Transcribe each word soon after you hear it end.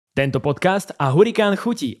Tento podcast a Hurikán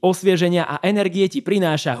chutí, osvieženia a energie ti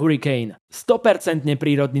prináša Hurricane. 100%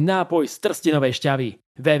 prírodný nápoj z trstinovej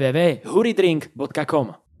šťavy.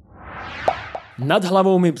 www.huridrink.com. Nad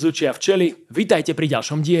hlavou mi bzučia včely, vitajte pri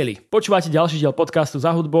ďalšom dieli. Počúvate ďalší diel podcastu Za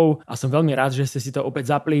hudbou a som veľmi rád, že ste si to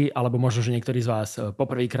opäť zapli, alebo možno, že niektorí z vás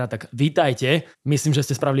poprvýkrát, tak vítajte. Myslím, že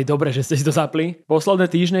ste spravili dobre, že ste si to zapli. Posledné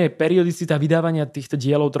týždne je periodicita vydávania týchto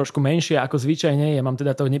dielov trošku menšia ako zvyčajne. Ja mám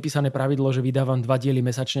teda to nepísané pravidlo, že vydávam 2 diely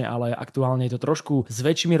mesačne, ale aktuálne je to trošku s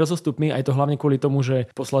väčšími rozostupmi, aj to hlavne kvôli tomu, že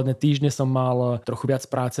posledné týždne som mal trochu viac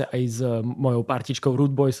práce aj s mojou partičkou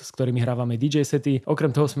Root Boys, s ktorými hrávame DJ sety. Okrem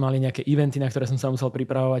toho sme mali nejaké eventy, na ktoré som sa musel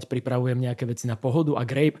pripravovať, pripravujem nejaké veci na Pohodu a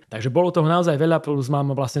Grape, takže bolo toho naozaj veľa, plus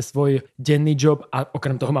mám vlastne svoj denný job a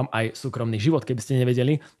okrem toho mám aj súkromný život, keby ste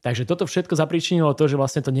nevedeli. Takže toto všetko zapričinilo to, že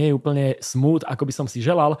vlastne to nie je úplne smooth, ako by som si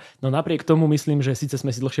želal, no napriek tomu myslím, že síce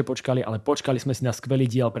sme si dlhšie počkali, ale počkali sme si na skvelý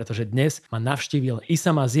diel, pretože dnes ma navštívil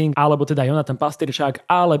Isama Zing, alebo teda Jonathan Pastyrčák,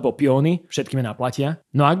 alebo Piony, všetky mená platia.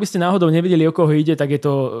 No a ak by ste náhodou nevedeli, o koho ide, tak je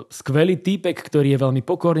to skvelý týpek, ktorý je veľmi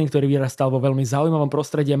pokorný, ktorý vyrastal vo veľmi zaujímavom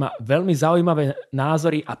prostredí, má veľmi zaujímavé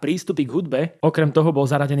názory a prístupy k hudbe. Okrem toho bol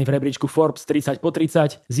zaradený v rebríčku Forbes 30 po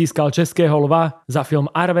 30, získal Českého lva za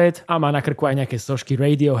film Arvet a má na krku aj nejaké sošky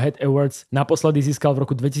Radiohead Awards. Naposledy získal v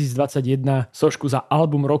roku 2021 sošku za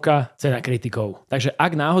album roka, cena kritikov. Takže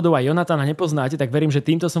ak náhodou aj Jonathana nepoznáte, tak verím, že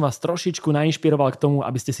týmto som vás trošičku nainšpiroval k tomu,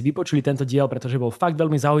 aby ste si vypočuli tento diel, pretože bol fakt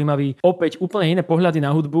veľmi zaujímavý. Opäť úplne iné pohľady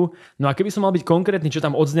na hudbu. No a keby som mal byť konkrétny, čo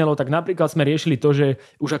tam odznelo, tak napríklad sme riešili to, že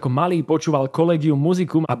už ako malý počúval Collegium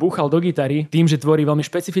Musicum a búchal do gitary. Tým, že tvorí veľmi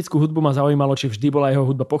špecifickú hudbu, ma zaujímalo, či vždy bola jeho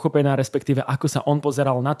hudba pochopená, respektíve ako sa on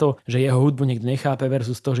pozeral na to, že jeho hudbu niekto nechápe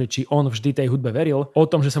versus to, že či on vždy tej hudbe veril. O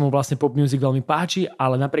tom, že sa mu vlastne pop music veľmi páči,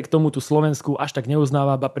 ale napriek tomu tú Slovensku až tak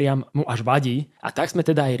neuznáva, ba priam mu až vadí. A tak sme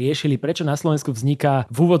teda aj riešili, prečo na Slovensku vzniká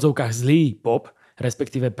v úvodzovkách zlý pop,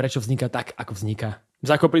 respektíve prečo vzniká tak, ako vzniká.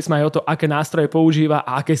 Zakopli sme aj o to, aké nástroje používa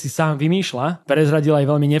a aké si sám vymýšľa. Prezradil aj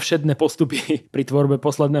veľmi nevšetné postupy pri tvorbe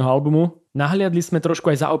posledného albumu. Nahliadli sme trošku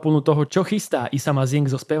aj za oponu toho, čo chystá Isama Zing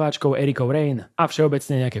so speváčkou Erikou Rain a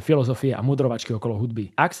všeobecne nejaké filozofie a mudrovačky okolo hudby.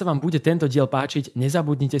 Ak sa vám bude tento diel páčiť,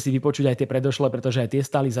 nezabudnite si vypočuť aj tie predošlé, pretože aj tie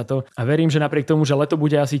stáli za to. A verím, že napriek tomu, že leto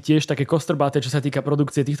bude asi tiež také kostrbáte, čo sa týka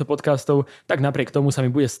produkcie týchto podcastov, tak napriek tomu sa mi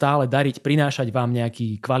bude stále dariť prinášať vám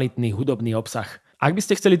nejaký kvalitný hudobný obsah. Ak by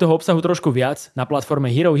ste chceli toho obsahu trošku viac, na platforme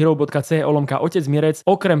herohero.co/otec Mirec,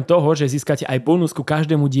 okrem toho, že získate aj bonus ku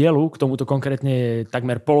každému dielu, k tomuto konkrétne je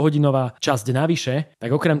takmer polhodinová časť navyše,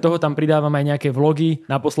 tak okrem toho tam pridávam aj nejaké vlogy.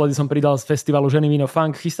 Naposledy som pridal z festivalu Ženy, víno,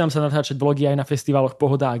 funk, chystám sa natáčať vlogy aj na festivaloch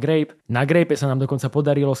Pohoda a Grape. Na Grape sa nám dokonca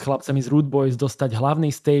podarilo s chlapcami z Root Boys dostať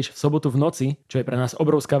hlavný stage v sobotu v noci, čo je pre nás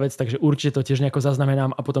obrovská vec, takže určite to tiež nejako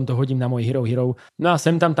zaznamenám a potom to hodím na môj Hero Hero. No a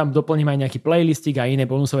sem tam doplním aj nejaký playlistik a iné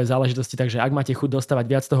bonusové záležitosti, takže ak máte chuť dostávať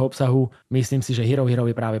viac toho obsahu, myslím si, že Hero Hero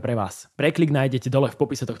je práve pre vás. Preklik nájdete dole v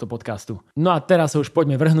popise tohto podcastu. No a teraz sa už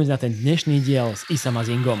poďme vrhnúť na ten dnešný diel s Isama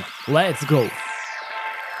Zingom. Let's go!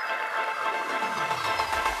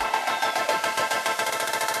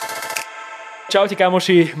 Čaute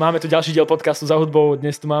kamoši, máme tu ďalší diel podcastu Za hudbou.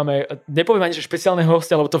 Dnes tu máme, nepoviem ani, že špeciálneho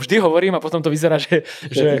hostia, lebo to vždy hovorím a potom to vyzerá, že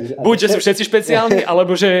buď, že sú všetci špeciálni,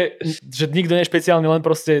 alebo že nikto nie je špeciálny, len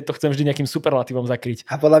proste to chcem vždy nejakým superlatívom zakryť.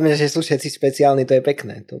 A podľa mňa, že sú všetci špeciálni, to je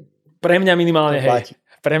pekné. To... Pre mňa minimálne, hej.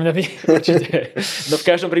 Pre mňa určite. No v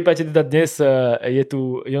každom prípade teda dnes je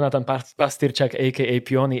tu Jonathan Pastyrčák, a.k.a.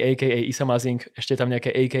 Piony, a.k.a. Isama Zing. Ešte tam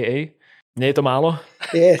nejaké a.k.a.? Nie je to málo?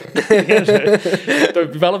 Je. To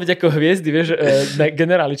by malo byť ako hviezdy, vieš,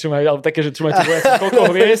 generáli, čo majú, alebo také, že čo majú vojaci,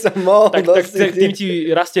 koľko hviezd, tak tým ti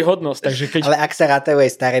rastie hodnosť. Takže keď... Ale ak sa rátajú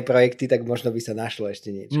aj staré projekty, tak možno by sa našlo ešte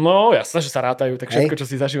niečo. No, jasné, že sa rátajú, tak všetko, čo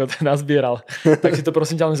si za život nazbieral. Tak si to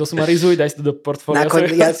prosím ťa len zosumarizuj, daj si to do portfólia.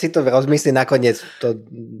 Ja si to rozmyslím nakoniec.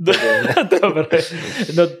 Dobre.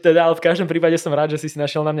 No teda, ale v každom prípade som rád, že si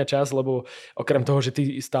našiel na mňa čas, lebo okrem toho, že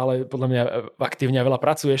ty stále podľa mňa aktívne a veľa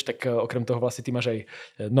pracuješ, tak okrem toho vlastne ty máš aj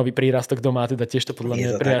nový prírastok doma, teda tiež to podľa mňa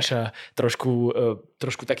prináša trošku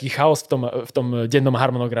taký chaos v tom dennom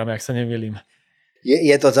harmonograme, ak sa nemýlim.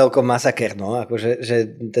 Je to celkom masaker, no, akože že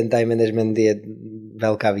ten time management je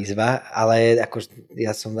veľká výzva, ale akože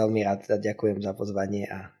ja som veľmi rád a ďakujem za pozvanie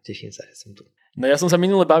a teším sa, že som tu. No ja som sa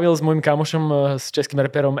minule bavil s môjim kamošom, s českým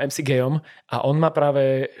reperom MC Gayom a on má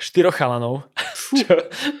práve 4 chalanov. Čo,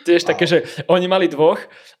 tiež také, že oni mali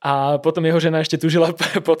 2 a potom jeho žena ešte tužila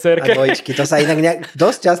po cerke. A dvojčky, to sa inak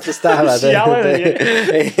dosť často stáva. Šialené.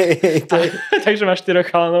 Takže má 4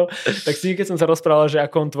 chalanov. Tak si keď som sa rozprával, že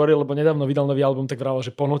ako on tvoril, lebo nedávno vydal nový album, tak vravel,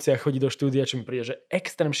 že po nociach chodí do štúdia, čo mi príde, že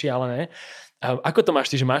extrém šialené. A ako to máš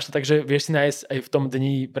ty, že máš to tak, že vieš si nájsť aj v tom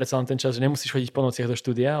dni predsa len ten čas, že nemusíš chodiť po nociach do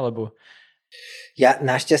štúdia, alebo... Ja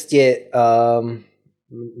našťastie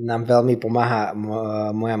nám veľmi pomáha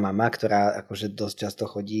moja mama, ktorá akože dosť často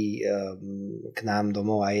chodí k nám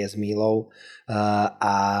domov a je s Mílou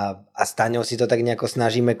a s Taňou si to tak nejako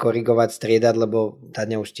snažíme korigovať, striedať, lebo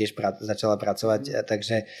Taňa už tiež začala pracovať,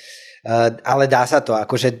 takže ale dá sa to,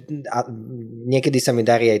 akože niekedy sa mi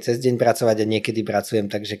darí aj cez deň pracovať a niekedy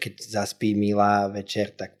pracujem, takže keď zaspí Míla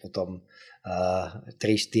večer, tak potom 3,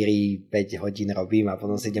 4, 5 hodín robím a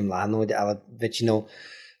potom si idem láhnuť, ale väčšinou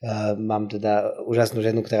mám teda úžasnú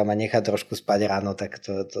ženu, ktorá ma nechá trošku spať ráno, tak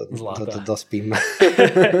to dospím.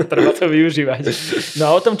 Treba to využívať. No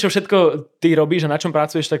a o tom, čo všetko ty robíš a na čom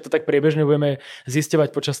pracuješ, tak to tak priebežne budeme zisťovať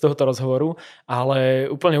počas tohoto rozhovoru, ale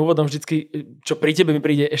úplne úvodom vždycky, čo pri tebe mi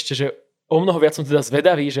príde ešte, že o mnoho viac som teda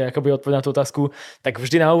zvedavý, že ako bude odpovedať na tú otázku, tak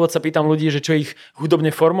vždy na úvod sa pýtam ľudí, že čo ich hudobne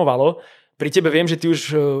formovalo. Pri tebe viem, že ty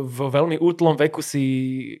už vo veľmi útlom veku si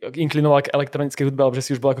inklinoval k elektronickej hudbe, alebo že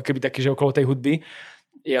si už bol ako keby taký, že okolo tej hudby.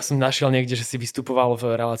 Ja som našiel niekde, že si vystupoval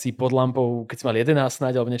v relácii Pod lampou, keď si mal 11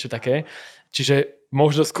 snáď, alebo niečo také. Čiže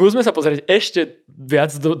možno skúsme sa pozrieť ešte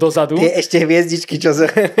viac dozadu. Tie ešte hviezdičky, čo sa...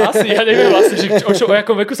 Asi, ja neviem vlastne, že o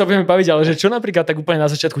akom veku sa budeme baviť, ale že čo napríklad tak úplne na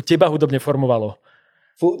začiatku teba hudobne formovalo?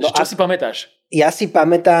 Čo si pamätáš? Ja si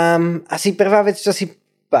pamätám, asi prvá vec, čo si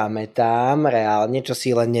pamätám reálne, čo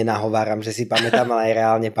si len nenahováram, že si pamätám, ale aj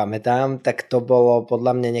reálne pamätám, tak to bolo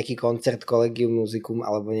podľa mňa nejaký koncert Collegium Musicum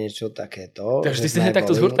alebo niečo takéto. Takže ty si hneď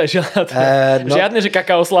takto zhurtajšiel na to. Žiadne, že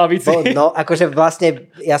kakao slávici. No, akože vlastne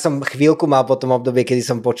ja som chvíľku mal po tom obdobie, kedy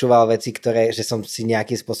som počúval veci, že som si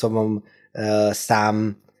nejakým spôsobom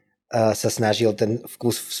sám sa snažil ten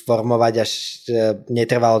vkus sformovať, až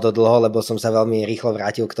netrvalo to dlho, lebo som sa veľmi rýchlo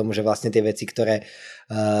vrátil k tomu, že vlastne tie veci, ktoré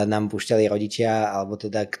nám púšťali rodičia, alebo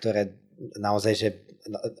teda, ktoré naozaj, že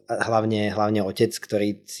hlavne otec,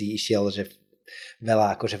 ktorý si išiel, že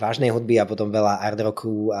veľa akože vážnej hudby a potom veľa hard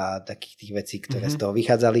rocku a takých tých vecí, ktoré z toho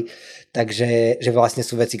vychádzali. Takže že vlastne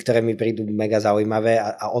sú veci, ktoré mi prídu mega zaujímavé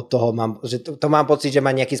a od toho mám, že to mám pocit, že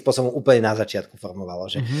ma nejakým spôsobom úplne na začiatku formovalo.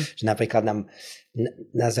 Že napríklad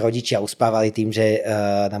nás rodičia uspávali tým, že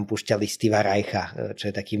nám púšťali Steva Reicha, čo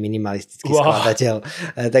je taký minimalistický skladateľ.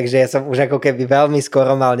 Takže ja som už ako keby veľmi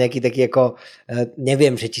skoro mal nejaký taký ako,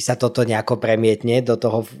 neviem, že či sa toto nejako premietne do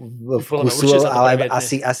toho vkusu, ale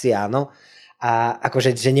asi áno. A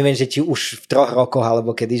akože, že neviem, že či už v 3 rokoch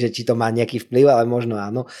alebo kedy, že či to má nejaký vplyv, ale možno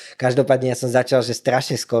áno. Každopádne ja som začal, že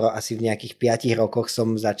strašne skoro, asi v nejakých 5 rokoch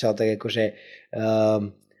som začal tak akože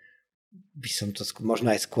by som to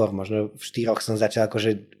možno aj skôr, možno v 4 som začal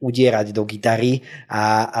akože udierať do gitary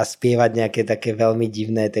a spievať nejaké také veľmi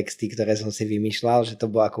divné texty, ktoré som si vymýšľal, že to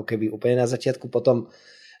bolo ako keby úplne na začiatku. Potom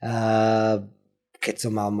keď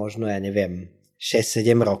som mal možno, ja neviem,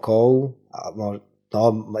 6-7 rokov,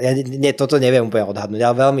 toto neviem úplne odhadnúť,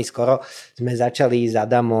 ale veľmi skoro sme začali s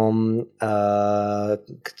Adamom,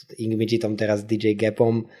 Ingmidžitom, teraz DJ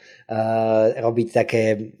Gapom, robiť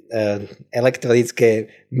také elektronické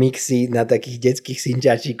mixy na takých detských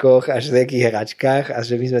synťačikoch až v takých hračkách a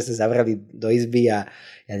že my sme sa zavrali do izby a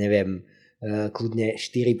ja neviem, kľudne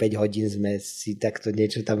 4-5 hodín sme si takto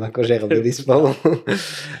niečo tam akože robili spolu.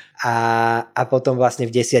 A potom vlastne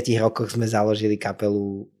v 10 rokoch sme založili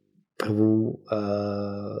kapelu prvú,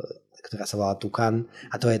 ktorá sa volá Tukan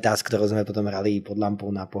a to je tá, s ktorou sme potom hrali Pod lampou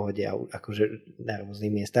na Pohode a akože na rôznych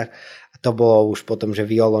miestach a to bolo už potom, že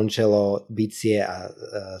violončelo, bicie a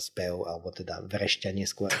spev, alebo teda vrešťanie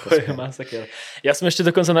skôr. To je masaker. Ja som ešte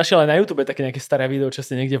dokonca našiel aj na YouTube také nejaké staré video, čo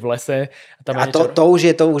ste niekde v lese. A to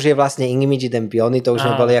už je vlastne Ingmidži den Piony, to už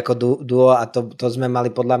sme boli ako duo a to sme mali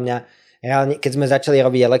podľa mňa reálne, keď sme začali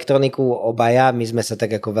robiť elektroniku obaja, my sme sa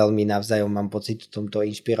tak ako veľmi navzájom, mám pocit, v tomto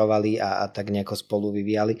inšpirovali a tak nejako spolu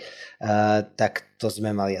vyvíjali, tak to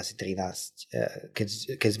sme mali asi 13,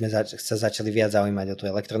 keď sme sa začali viac zaujímať o tú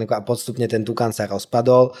elektroniku a postupne ten Tukan sa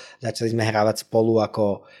rozpadol, začali sme hrávať spolu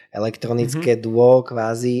ako elektronické duo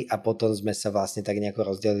kvázi a potom sme sa vlastne tak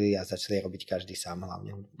nejako rozdelili a začali robiť každý sám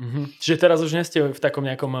hlavne. Čiže teraz už nie ste v takom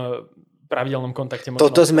nejakom pravidelnom kontakte.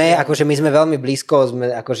 Toto sme, akože my sme veľmi blízko,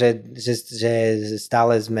 sme akože, že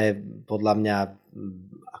stále sme podľa mňa,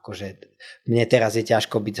 akože mne teraz je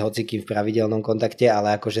ťažko byť s hocikým v pravidelnom kontakte,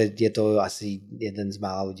 ale akože je to asi jeden z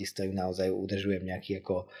mála ľudí, s ktorým naozaj udržujem nejaký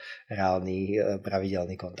ako reálny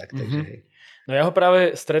pravidelný kontakt. Takže... No ja ho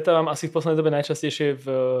práve stretávam asi v poslednej dobe najčastejšie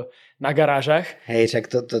na garážach. Hej, však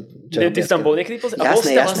to ty si tam bol niekedy?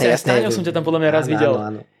 Jasné. Som ťa tam podľa mňa raz videl.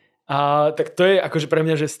 Áno. A tak to je akože pre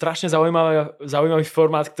mňa, že strašne zaujímavý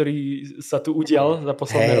formát, ktorý sa tu udial za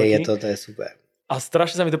posledné roky. Hej, to je super. A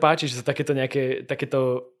strašne sa mi to páči, že sa takéto,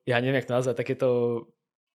 ja neviem, jak to nazvať, takéto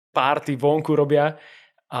party vonku robia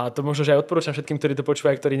a to možno, že aj odporúčam všetkým, ktorí to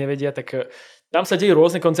počúvajú, ktorí nevedia, tak tam sa dejú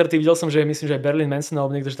rôzne koncerty. Videl som, že myslím, že aj Berlin Manson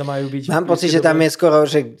alebo niekto, že tam majú byť. Mám pocit, že tam je skoro,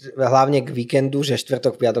 že hlavne k víkendu, že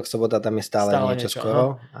štvrtok, piatok, sobota tam je stále niečo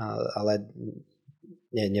skoro, ale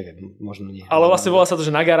neviem, možno nie. Ale vlastne volá sa to,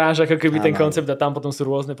 že na garáž, ako keby ten koncept a tam potom sú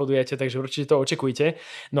rôzne podujatia, takže určite to očakujte.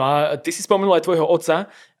 No a ty si spomenul aj tvojho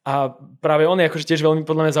otca a práve on je akože tiež veľmi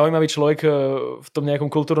podľa mňa zaujímavý človek v tom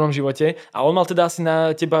nejakom kultúrnom živote a on mal teda asi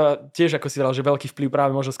na teba tiež, ako si dal, že veľký vplyv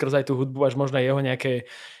práve možno skrz aj tú hudbu, až možno aj jeho nejaké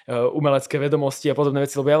umelecké vedomosti a podobné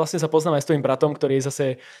veci, lebo ja vlastne sa poznám aj s tvojím bratom, ktorý je zase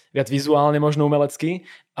viac vizuálne možno umelecký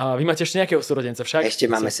a vy máte ešte nejakého súrodenca však?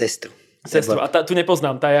 Ešte máme sestru. Sestru. A tu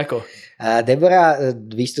nepoznám, tá je ako? Debora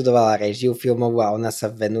vyštudovala réžiu filmovú a ona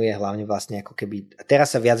sa venuje hlavne vlastne ako keby,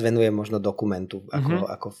 teraz sa viac venuje možno dokumentu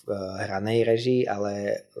ako v hranej režii,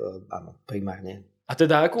 ale áno, primárne. A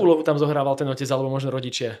teda akú úlohu tam zohrával ten otec alebo možno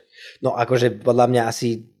rodičia? No akože podľa mňa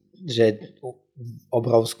asi, že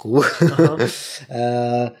obrovskú.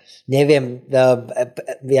 Neviem,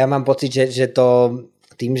 ja mám pocit, že to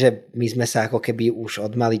tým, že my sme sa ako keby už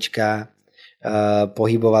od malička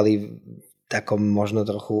pohybovali v takom možno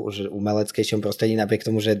trochu že umeleckejšom prostredí, napriek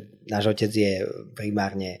tomu, že náš otec je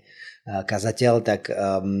primárne kazateľ, tak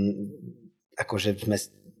akože sme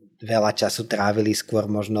veľa času trávili skôr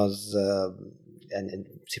možno ja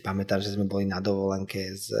si pamätám, že sme boli na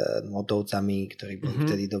dovolenke s Motovcami, ktorí boli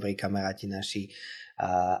vtedy dobrí kamaráti naši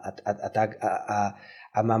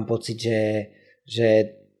a mám pocit, že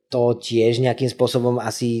to tiež nejakým spôsobom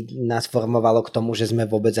asi nás formovalo k tomu, že sme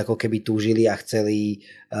vôbec ako keby túžili a chceli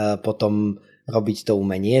potom robiť to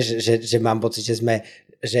umenie, že mám pocit,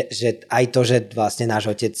 že aj to, že vlastne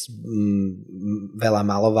náš otec veľa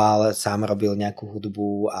maloval, sám robil nejakú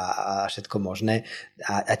hudbu a všetko možné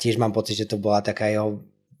a tiež mám pocit, že to bola taká jeho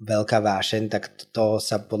veľká vášeň, tak to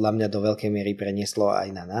sa podľa mňa do veľkej miery prenieslo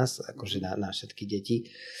aj na nás, akože na všetky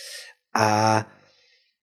deti. A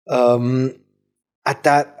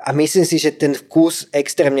myslím si, že ten vkus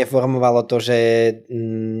extrémne formovalo to, že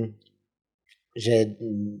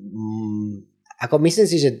ako myslím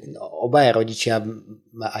si, že obaja rodičia,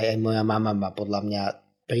 aj moja mama má podľa mňa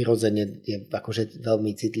prirodzene je akože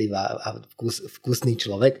veľmi citlivá a vkusný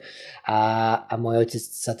človek a môj otec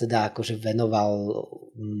sa teda akože venoval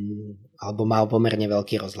alebo mal pomerne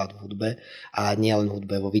veľký rozhľad v hudbe a nie len v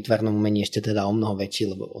hudbe, vo výtvarnom umení ešte teda o mnoho väčší,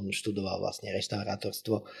 lebo on študoval vlastne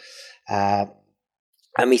reštaurátorstvo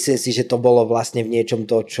a myslím si, že to bolo vlastne v niečom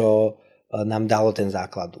to, čo nám dalo ten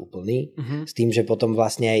základ úplný. S tým, že potom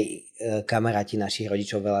vlastne aj kamaráti našich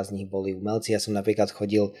rodičov, veľa z nich boli umelci. Ja som napríklad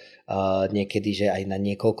chodil niekedy, že aj na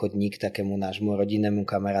niekoľko dní k takému nášmu rodinnému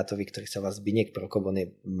kamarátovi, ktorý sa volá Zbinek Prokop, on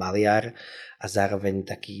je maliar a zároveň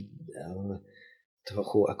taký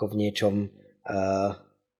trochu ako v niečom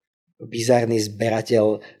bizarný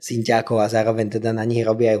zberateľ synťákov a zároveň teda na nich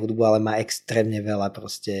robí aj hudbu, ale má extrémne veľa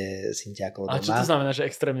proste synťákov doma. A čo to znamená, že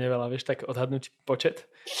extrémne veľa? Vieš tak odhadnúť počet?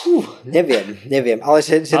 Neviem. Ale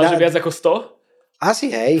že viac ako 100? Asi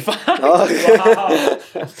hej. Fakt? No. Wow.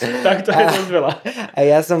 Tak to je dosť veľa. A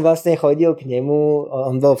ja som vlastne chodil k nemu,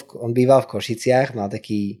 on býval v Košiciach, mal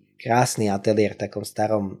taký krásny ateliér v takom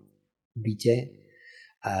starom byte,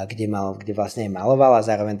 kde vlastne maloval a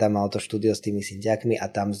zároveň tam mal to štúdio s tými synťákmi a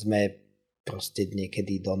tam sme proste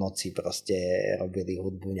niekedy do noci proste robili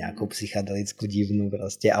hudbu nejakú psychedelickú divnú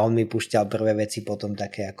proste a on mi púšťal prvé veci potom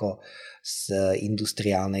také ako z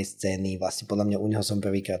industriálnej scény, vlastne podľa mňa u neho som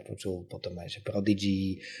prvýkrát počul potom aj že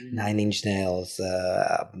Prodigy, Nine Inch Nails,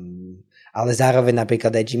 ale zároveň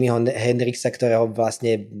napríklad aj Jimmyho Hendrixa, ktorého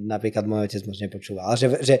vlastne napríklad môj otec moc nepočúval.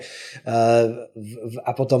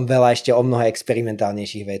 A potom veľa ešte o mnoho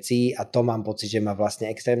experimentálnejších vecí a to mám pocit, že ma vlastne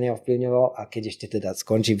extrémne ovplyvňovalo a keď ešte teda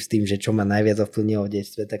skončím s tým, že čo ma najviac ovplyvnilo v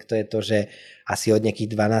detstve, tak to je to, že asi od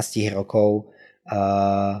nejakých 12 rokov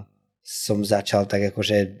som začal tak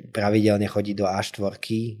akože pravidelne chodiť do A4,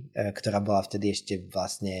 ktorá bola vtedy ešte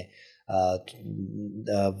vlastne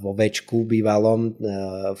vo Včku bývalom,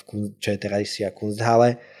 čo je terajšia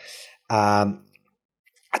Kunsthalle a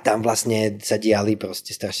tam vlastne sa diali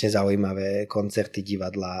proste strašne zaujímavé koncerty,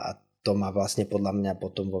 divadlá a to ma vlastne podľa mňa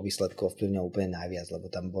potom vo výsledku ovplyvňovalo úplne najviac, lebo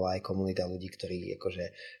tam bola aj komunita ľudí, ktorí akože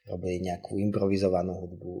robili nejakú improvizovanú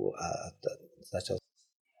hudbu a začal.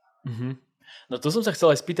 No to som sa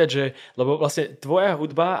chcel aj spýtať, že lebo vlastne tvoja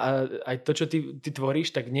hudba a aj to, čo ty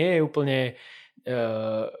tvoríš, tak nie je úplne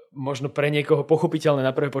možno pre niekoho pochopiteľné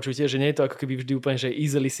na prvé počutie, že nie je to ako keby vždy úplne že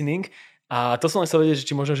easy listening a to som len chcel vedieť, že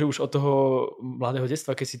či možno, že už od toho mladého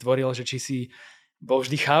detstva, keď si tvoril, že či si bol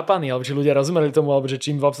vždy chápaný, alebo či ľudia rozumeli tomu, alebo že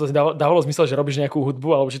či im dávalo zmysel, že robíš nejakú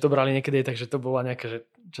hudbu, alebo či to brali niekedy tak, že to bola nejaká, že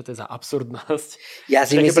čo to je za absurdnosť. Ja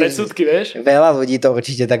si myslím, predsudky, vieš? Veľa ľudí to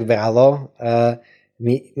určite tak bralo.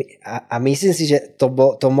 A myslím si, že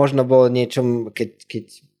to možno bolo niečom, keď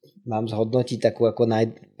mám zhodnotiť takú ako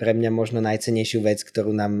pre mňa možno najcennejšiu vec,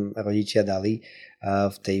 ktorú nám rodičia dali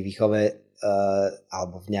v tej výchove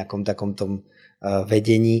alebo v nejakom takom tom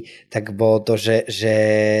vedení, tak bolo to, že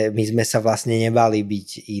my sme sa vlastne nebali byť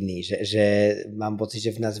iní, že mám pocit,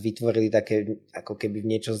 že v nás vytvorili také ako keby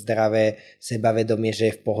niečo zdravé sebavedomie, že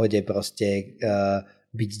je v pohode proste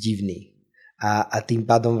byť divný. A tým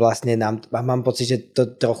pádom vlastne mám pocit, že to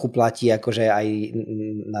trochu platí akože aj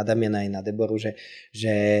na Damiana, aj na Deboru, že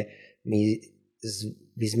my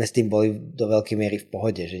sme s tým boli do veľkej miery v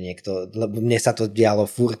pohode, že niekto, lebo mne sa to dialo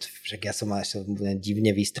furt, však ja som mal ešte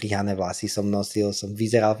divne vystrihané vlasy, som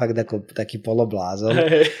vyzeral fakt ako taký poloblázon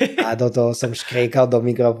a do toho som škriekal do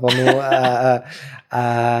mikrofónu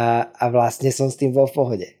a vlastne som s tým bol v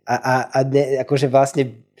pohode. Akože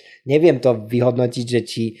vlastne neviem to vyhodnotiť, že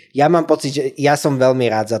či... Ja mám pocit, že ja som veľmi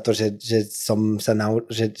rád za to, že som sa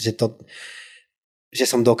že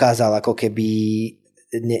som dokázal ako keby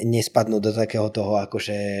nespadnúť do takého toho,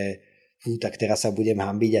 akože tak teraz sa budem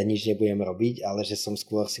hanbiť a nič nebudem robiť, ale že som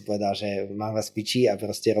skôr si povedal, že mám vás piči a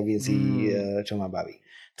proste robím si, čo ma baví.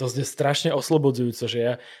 To znie strašne oslobodzujúco, že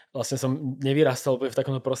ja vlastne som nevyrastal v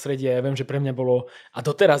takomto prostredí a ja viem, že pre mňa bolo, a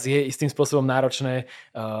doteraz je istým spôsobom náročné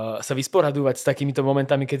sa vysporadúvať s takýmito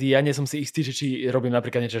momentami, kedy ja nie som si istý, že či robím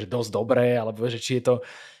napríklad niečo že dosť dobré, alebo že či je to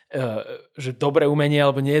že dobré umenie,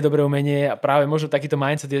 alebo nie je dobré umenie a práve možno takýto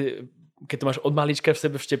mindset je, keď to máš od malička v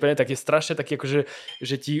sebe vštepené, tak je strašne taký akože,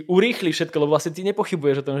 že ti urýchli všetko, lebo vlastne ty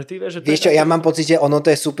nepochybuješ o tom, že ty vieš, že to vieš čo, ja mám pocit, že ono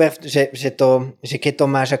to je super, že keď to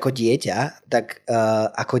máš ako dieťa, tak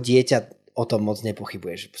ako dieťa o tom moc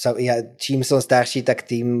nepochybuješ. Čím som starší, tak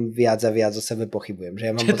tým viac a viac o sebe pochybujem. Že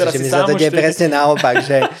ja mám pocit, že mi sa to deje presne naopak.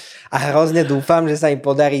 A hrozne dúfam, že sa im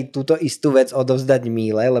podarí túto istú vec odovzdať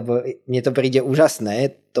Míle, lebo mne to príde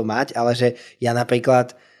úžasné to mať, ale že ja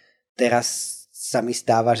napríklad teraz sa mi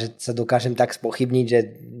stáva, že sa dokážem tak spochybniť, že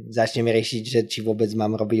začnem riešiť, že či vôbec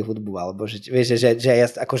mám robiť hudbu, alebo že, vieš, že ja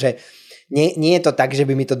akože nie je to tak, že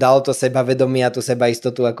by mi to dalo to sebavedomie a tú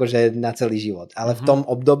sebaistotu akože na celý život. Ale v tom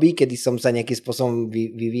období, kedy som sa nejakým spôsobom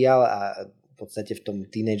vyvíjal a v podstate v tom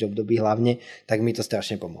teenage období hlavne, tak mi to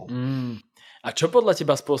strašne pomohlo. A čo podľa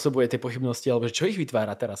teba spôsobuje tie pochybnosti, alebo čo ich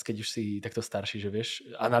vytvára teraz, keď už si takto starší, že vieš?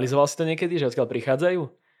 Analyzoval si to niekedy, že odkiaľ prichádzajú?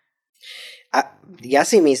 A ja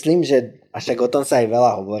si myslím, že však o tom sa aj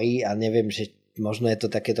veľa hovorí a neviem, že možno je to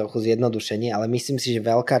také trochu zjednodušenie, ale myslím si, že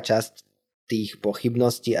veľká časť tých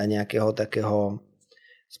pochybností a nejakého takého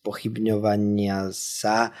spochybňovania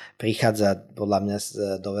sa prichádza podľa mňa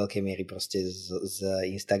do veľkej miery proste s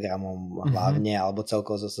Instagramom hlavne alebo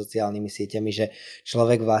celkovo so sociálnymi sieťami, že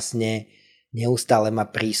človek vlastne neustále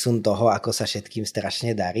má prísun toho, ako sa všetkým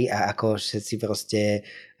strašne darí a ako všetci proste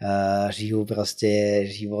žijú proste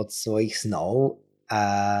život svojich snov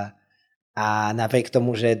a napriek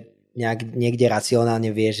tomu, že niekde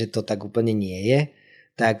racionálne vie, že to tak úplne nie je,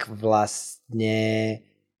 tak vlastne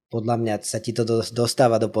podľa mňa sa ti to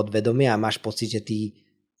dostáva do podvedomia a máš pocit, že ty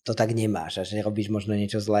to tak nemáš a že robíš možno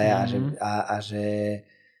niečo zlé a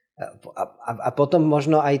potom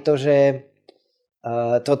možno aj to, že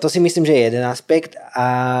to si myslím, že je jeden aspekt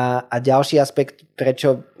a ďalší aspekt,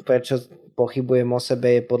 prečo pochybujem o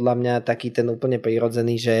sebe, je podľa mňa taký ten úplne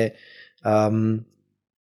prirodzený, že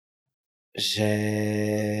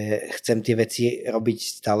chcem tie veci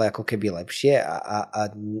robiť stále ako keby lepšie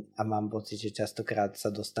a mám pocit, že častokrát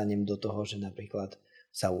sa dostanem do toho, že napríklad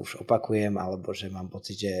sa už opakujem, alebo že mám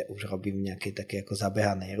pocit, že už robím nejaké také ako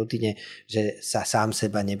zabehanej rutine, že sa sám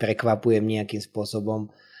seba neprekvapujem nejakým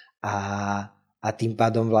spôsobom a tým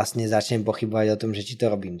pádom vlastne začnem pochybovať o tom, že či to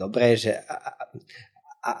robím dobre, že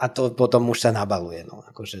a to potom už sa nabaluje. No,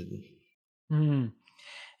 akože...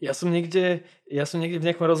 Ja som niekde v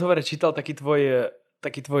nejakom rozhovore čítal také tvoje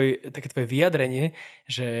vyjadrenie,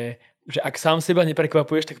 že ak sám seba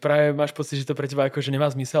neprekvapuješ, tak práve máš pocit, že to pre teba akože nemá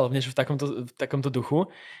zmysel, niečo v takomto duchu.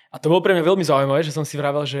 A to bolo pre mňa veľmi zaujímavé, že som si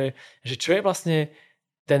vravel, že čo je vlastne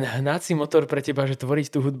ten hnací motor pre teba, že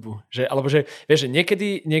tvoriť tú hudbu. Alebo že, vieš, že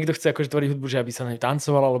niekedy niekto chce akože tvoriť hudbu, že aby sa na ňu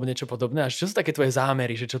tancoval alebo niečo podobné. A čo sú také tvoje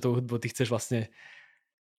zámery, že čo tú hudbu ty chceš vlastne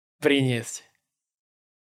priniesť?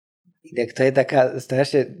 Tak to je taká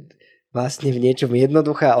strašne vlastne v niečom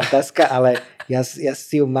jednoduchá otázka, ale ja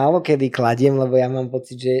si ju málo kedy kladiem, lebo ja mám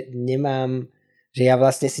pocit, že ja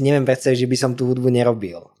vlastne si neviem predstaviť, že by som tú hudbu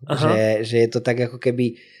nerobil. Že je to tak ako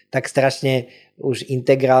keby tak strašne už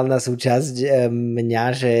integrálna súčasť mňa,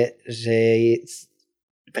 že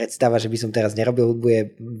predstava, že by som teraz nerobil hudbu je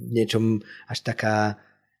v niečom až taká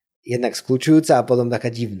jednak skľučujúca a potom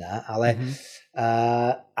taká divná, ale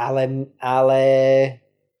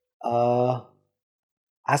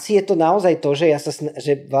Asi je to naozaj to, že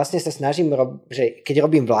že vlastne sa snažím, že keď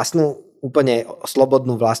robím úplne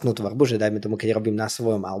slobodnú vlastnú tvorbu, že dajme tomu, keď robím na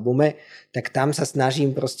svojom albume, tak tam sa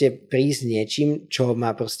snažím proste prísť niečím, čo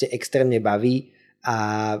ma proste extrémne baví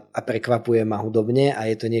a prekvapuje ma hudobne a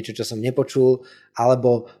je to niečo, čo som nepočul,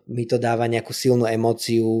 alebo mi to dáva nejakú silnú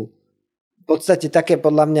emóciu. V podstate také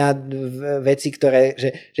podľa mňa veci, ktoré,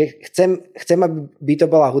 že chcem, aby to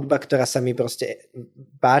bola hudba, ktorá sa mi proste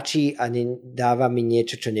páči a dáva mi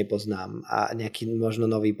niečo, čo nepoznám a nejaký možno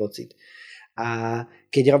nový pocit. A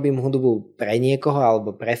keď robím hudbu pre niekoho,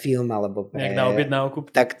 alebo pre film, alebo pre... Na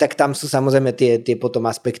objednávku. Tak tam sú samozrejme tie potom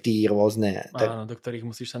aspekty rôzne. Áno, do ktorých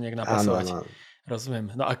musíš sa nejak napasovať. Áno.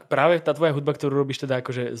 Rozumiem. No a práve tá tvoja hudba, ktorú robíš teda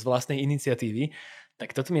akože z vlastnej iniciatívy,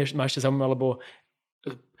 tak toto ma ešte zaujíma, lebo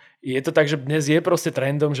je to tak, že dnes je proste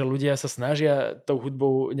trendom, že ľudia sa snažia tou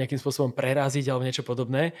hudbou nejakým spôsobom preraziť alebo niečo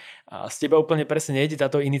podobné a z teba úplne presne nejde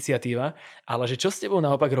táto iniciatíva, ale že čo s tebou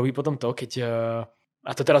naopak robí potom to, keď...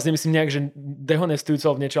 A to teraz nemyslím nejak, že dehonestujúco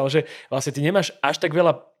alebo niečo, ale že vlastne ty nemáš až tak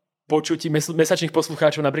veľa počutí mesačných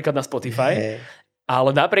poslucháčov napríklad na Spotify, ale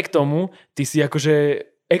napriek tomu ty si akože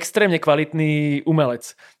extrémne kvalitný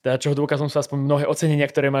umelec. Teda čoho dôkazom sú aspoň mnohé ocenenia,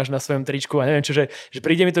 ktoré máš na svojom tričku a neviem čo, že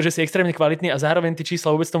príde mi to, že si extrémne kvalitný a zároveň tie čísla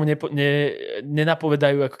vôbec tomu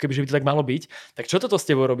nenapovedajú, ako keby, že by to tak malo byť. Tak čo toto s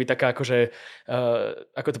tebou robí taká akože,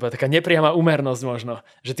 ako to povedať, taká nepriama úmernosť možno?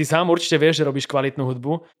 Že ty sám určite vieš, že robíš kvalitnú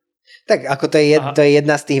hudbu. Tak ako to je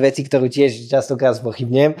jedna z tých vecí, ktorú tiež častokrát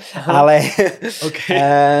spochybnem, ale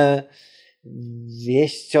okay.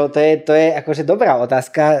 Vieš čo, to je akože dobrá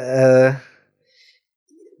otázka.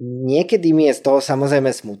 Niekedy mi je z toho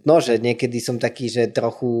samozrejme smutno, že niekedy som taký, že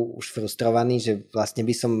trochu už frustrovaný, že vlastne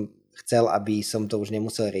by som chcel, aby som to už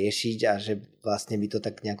nemusel riešiť a že vlastne by to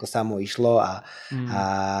tak nejako samo išlo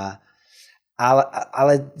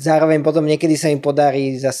ale zároveň potom niekedy sa im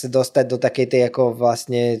podarí zase dostať do takej tej ako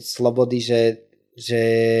vlastne slobody, že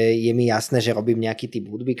je mi jasné, že robím nejaký typ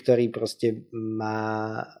hudby, ktorý proste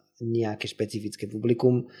má nejaké špecifické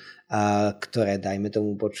publikum, ktoré, dajme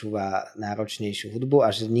tomu, počúva náročnejšiu hudbu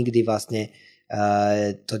a že nikdy vlastne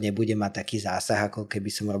to nebude mať taký zásah, ako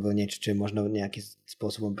keby som robil niečo, čo je možno nejakým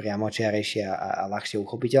spôsobom priamočiarejšie a ľahšie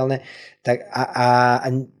uchopiteľné. Tak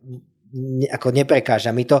ako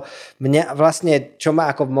neprekáža mi to. Mňa vlastne, čo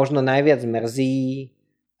ma ako možno najviac mrzí,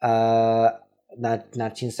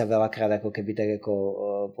 nad čím sa veľakrát ako keby tak ako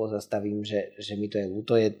pozastavím, že mi to je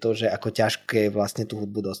ľúto, je to, že ako ťažké je vlastne tú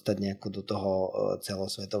hudbu dostať nejako do toho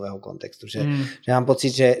celosvetového kontextu. Že mám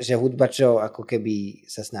pocit, že hudba, čo ako keby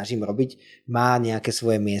sa snažím robiť, má nejaké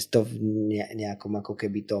svoje miesto v nejakom ako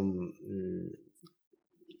keby tom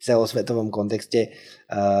celosvetovom kontexte.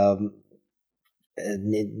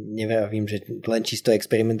 Neviem, že len čisto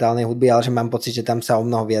experimentálnej hudby, ale že mám pocit, že tam sa o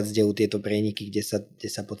mnoho viac dejú tieto prieniky, kde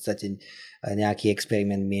sa v podstate nejaký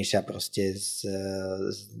experiment mieša proste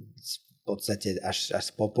v podstate až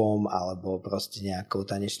s popom alebo proste nejakou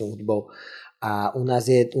tanečnou hudbou. A u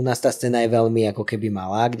nás tá scéna je veľmi ako keby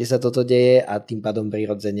malá, kde sa toto deje a tým pádom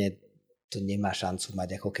prirodzene to nemá šancu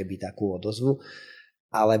mať ako keby takú odozvu.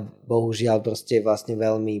 Ale bohužiaľ proste je vlastne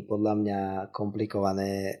veľmi podľa mňa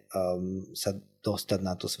komplikované sa dostať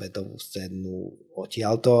na tú svetovú scénu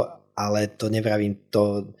odtiaľto, ale to nevravím,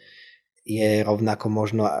 to je rovnako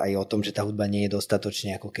možno aj o tom, že tá hudba nie je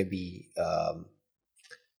dostatočne ako keby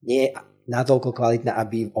nie je natoľko kvalitná,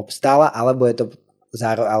 aby obstála, alebo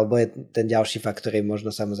je ten ďalší faktor je možno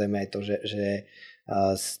samozrejme aj to, že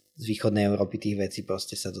z východnej Európy tých vecí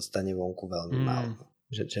proste sa dostane vonku veľmi málo.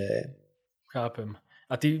 Chápem.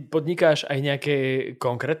 A ty podnikáš aj nejaké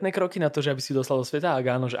konkrétne kroky na to, že aby si dostal do sveta? Ak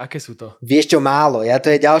áno, že aké sú to? Vieš čo, málo. To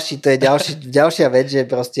je ďalšia vec, že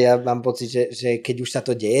proste ja mám pocit, že keď už sa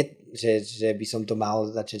to deje, že by som to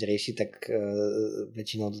mal začať riešiť, tak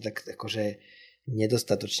väčšinou to tak akože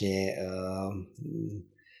nedostatočne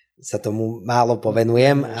sa tomu málo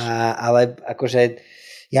povenujem, ale akože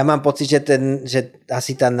ja mám pocit, že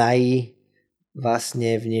asi tá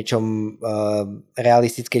vlastne v niečom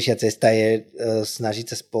realistickejšia cesta je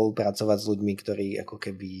snažiť sa spolupracovať s ľuďmi, ktorí ako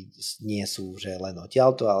keby nie sú že len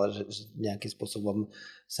odtiaľto, ale že nejakým spôsobom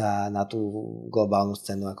sa na tú globálnu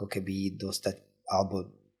scénu ako keby dostať alebo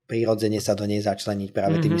prirodzene sa do nej začleniť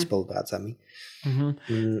práve tými spoluprácami.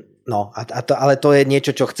 No, ale to je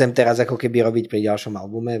niečo, čo chcem teraz ako keby robiť pri ďalšom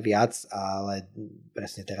albume viac, ale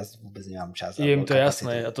presne teraz vôbec nemám čas. Je mi to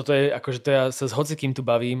jasné. A toto je, akože to ja sa s hocikým tu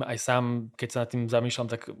bavím, aj sám, keď sa nad tým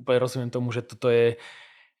zamýšľam, tak úplne rozumiem tomu, že toto je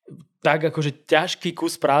tak akože ťažký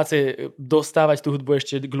kus práce dostávať tú hudbu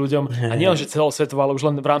ešte k ľuďom. A nie len, že celosvetovo, ale už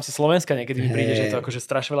len v rámci Slovenska niekedy mi príde, že to akože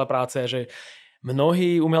strašne veľa práce a že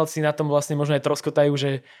mnohí umelci na tom vlastne možno aj troskotajú,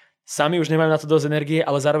 že sami už nemajú na to dosť energie,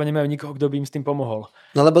 ale zároveň nemajú nikoho, kto by im s tým pomohol.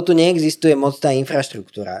 No lebo tu neexistuje moc tá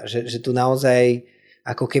infraštruktúra, že tu naozaj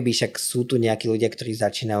ako keby však sú tu nejakí ľudia, ktorí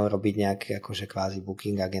začínajú robiť nejaké akože kvázi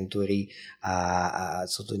booking agentúry a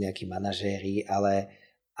sú tu nejakí manažéri, ale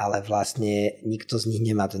vlastne nikto z nich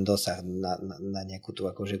nemá ten dosah na nejakú tú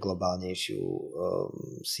akože globálnejšiu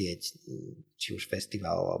sieť, či už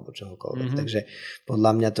festivalov alebo čohokoľvek. Takže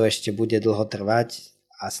podľa mňa to ešte bude dlho trvať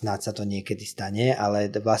a snáď sa to niekedy stane, ale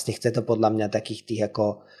vlastne chce to podľa mňa takých tých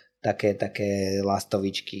ako také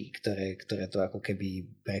lastovičky, ktoré to ako keby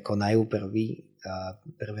prekonajú prvé.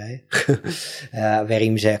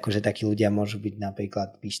 Verím, že akože takí ľudia môžu byť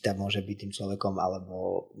napríklad Pišta môže byť tým človekom,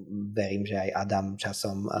 alebo verím, že aj Adam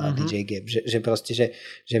časom DJ Gap, že proste,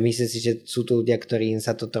 že myslím si, že sú tu ľudia, ktorým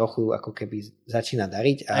sa to trochu ako keby začína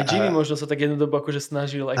dariť. Aj Jimmy možno sa tak jednu dobu akože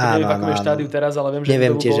snažil, aj keď neviem v akom štádiu teraz, ale viem, že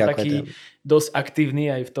neviem bol taký dosť aktívny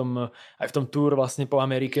aj v tom túr vlastne po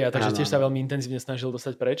Amerike a takže tiež sa veľmi intenzívne snažil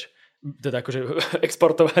dostať preč, teda akože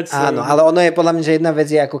exportovať. Áno, ale ono je podľa mňa, že jedna vec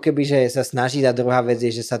je ako keby, že sa snaží a druhá vec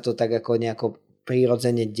je, že sa to tak ako nejako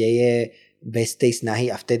prirodzene deje bez tej snahy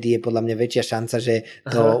a vtedy je podľa mňa väčšia šanca, že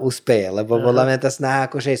to úspeje, lebo podľa mňa tá snaha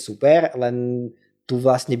akože je super, len tu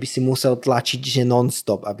vlastne by si musel tlačiť, že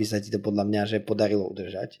non-stop, aby sa ti to podľa mňa že podarilo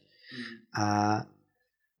udržať.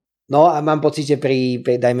 No a mám pocit, že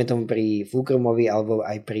dajme tomu pri Fulcrumovi alebo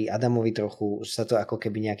aj pri Adamovi trochu sa to ako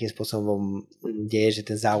keby nejakým spôsobom deje, že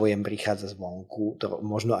ten záujem prichádza zvonku, to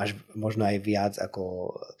možno aj viac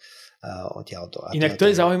ako odtiaľto. Inak to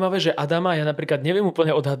je zaujímavé, že Adama ja napríklad neviem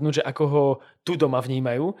úplne odhadnúť, že ako ho tu doma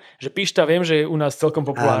vnímajú, že Pišta viem, že je u nás celkom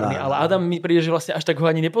populárny, ale Adam mi príde, že vlastne až tak ho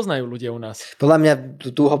ani nepoznajú ľudia u nás. Podľa mňa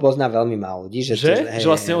tu ho pozná veľmi málo ľudí. Že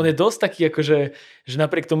vlastne on je dosť taký, akože, že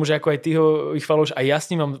napriek tomu, že ako aj ty ho ich faluješ, aj ja s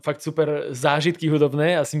ním mám fakt super zážitky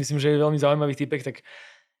hudobné a si myslím, že je veľmi zaujímavý typek, tak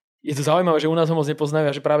je to zaujímavé, že u nás ho moc nepoznajú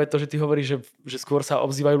a že práve to, že ty hovoríš, že skôr sa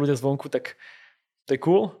obzývajú ľudia zvonku, tak to je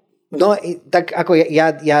cool. No, tak ako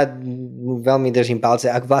ja veľmi držím palce,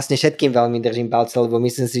 a vlastne všetkým veľmi držím palce, lebo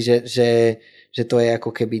myslím si, že to je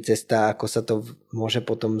ako keby cesta, ako sa to môže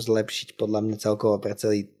potom zlepšiť podľa mňa celkovo pre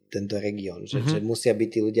celý tento región. Že musia byť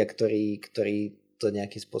tí ľudia, ktorí to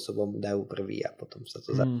nejakým spôsobom dajú prvý a potom sa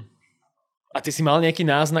to A ty si mal nejaký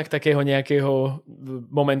náznak takého nejakého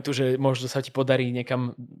momentu, že možno sa ti podarí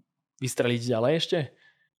niekam vystreliť ďalej ešte?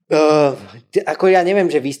 Ako ja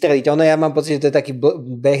neviem, že vystreliť. Ja mám pocit, že to je taký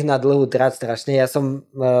beh na dlhú trať strašne. Ja som...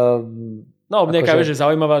 No, nejaká vec, že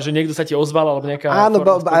zaujímavá, že niekto sa ti ozval, alebo nejaká... Áno,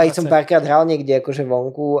 aj som párkrát hral niekde akože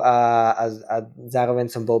vonku a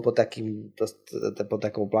zároveň som bol pod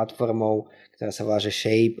takou platformou, ktorá sa volá, že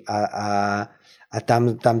Shape a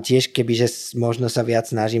tam tiež, kebyže možno sa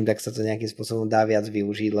viac snažím, tak sa to nejakým spôsobom dá viac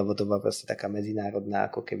využiť, lebo to bola proste taká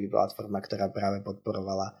medzinárodná ako keby platforma, ktorá práve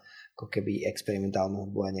podporovala ako keby experimentálnu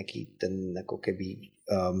hudbu a nejaký ten ako keby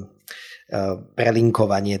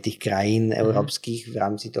prelinkovanie tých krajín európskych v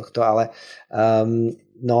rámci tohto, ale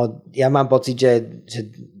no ja mám pocit, že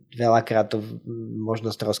veľakrát to možno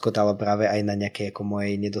stroskotalo práve aj na nejakej ako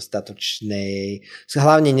mojej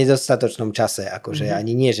hlavne nedostatočnom čase, akože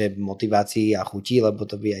ani nie, že motivácii a chuti, lebo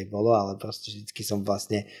to by aj bolo, ale proste vždycky som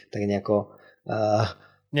vlastne tak nejako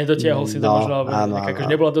nedotiahol si to možno, alebo akože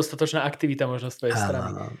nebola dostatočná aktivita možno z tvojej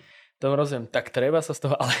strany. To rozumiem, tak treba sa z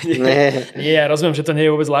toho, ale nie, ja rozumiem, že to nie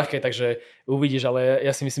je vôbec ľahké, takže uvidíš, ale ja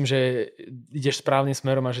si myslím, že ideš správnym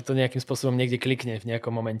smerom a že to nejakým spôsobom niekde klikne v nejakom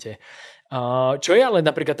momente. Čo je ale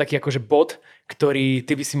napríklad taký akože bod, ktorý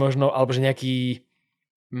ty by si možno, alebo že nejaký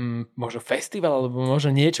možno festival, alebo možno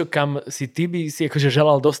niečo, kam si ty by si akože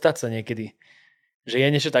želal dostať sa niekedy. Že je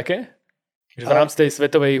niečo také? Že v rámci tej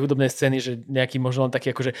svetovej hudobnej scény, že nejaký možno len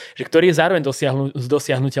taký akože, že ktorý je zároveň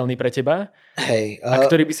dosiahnutelný pre teba a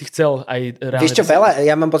ktorý by si chcel aj reálne... Vieš čo, veľa,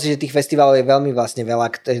 ja mám pocit, že tých festivalov je veľmi vlastne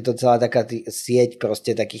veľa, je to celá taká sieť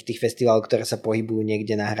proste takých tých festivalov, ktoré sa pohybujú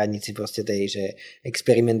niekde na hranici proste tej, že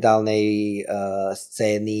experimentálnej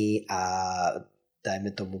scény a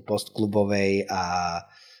dajme tomu postklubovej a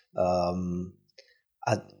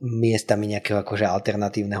miestami nejakého akože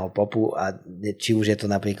alternatívneho popu a či už je to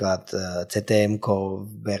napríklad CTM-ko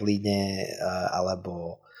v Berlíne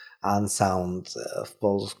alebo Unsound v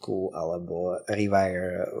Poľsku alebo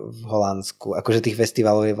Rewire v Holandsku. Akože tých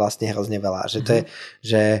festivalov je vlastne hrozne veľa. Že to je,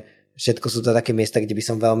 že všetko sú to také miesta, kde by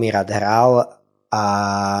som veľmi rád hral a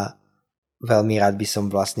veľmi rád by som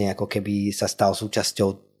vlastne ako keby sa stal súčasťou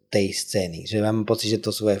tej scény. Že mám pocit, že to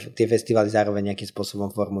sú tie festivaly zároveň nejakým spôsobom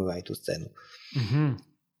formujú aj tú scénu.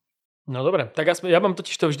 No dobre, tak ja mám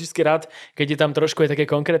totiž to vždycky rád, keď je tam trošku aj také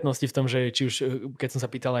konkrétnosti v tom, že či už, keď som sa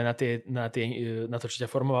pýtal aj na to, čo ťa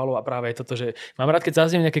formovalo a práve toto, že mám rád, keď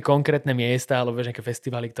zaznie nejaké konkrétne miesta alebo vieš, nejaké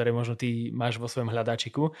festivaly, ktoré možno ty máš vo svojom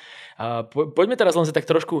hľadáčiku. A poďme teraz len sa tak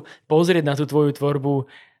trošku pozrieť na tú tvoju tvorbu,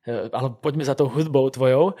 alebo poďme za tou hudbou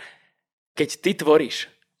tvojou. Keď ty tvoríš,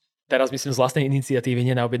 teraz myslím z vlastnej iniciatívy,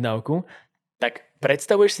 nie na objednávku, tak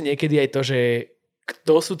predstavuješ si niekedy aj to, že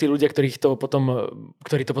kto sú tí ľudia, ktorí to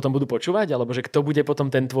potom budú počúvať? Alebo že kto bude potom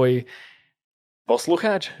ten tvoj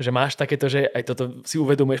poslucháč? Že máš takéto, že aj toto si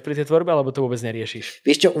uvedomuješ pri tej tvorbe, alebo to vôbec neriešiš?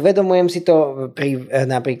 Vieš čo, uvedomujem si to pri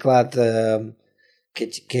napríklad,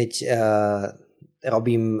 keď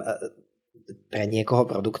robím pre niekoho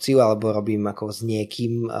produkciu, alebo robím ako s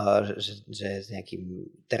niekým, že s nejakým,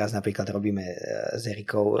 teraz napríklad robíme s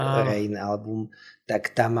Erikou Rain album,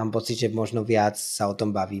 tak tam mám pocit, že možno viac sa o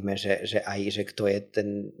tom bavíme, že kto je ten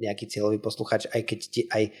nejaký cieľový posluchač, aj keď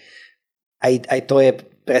aj to je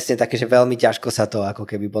presne také, že veľmi ťažko sa to ako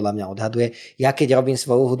keby podľa mňa odhaduje. Ja keď robím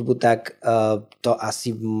svoju hudbu, tak to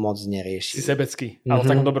asi moc neriešim. Si sebecký, ale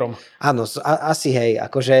v takom dobrom. Áno, asi hej,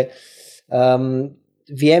 akože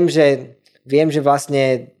viem, že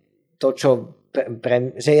vlastne to, čo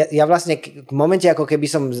že ja vlastne v momente, ako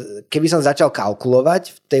keby som začal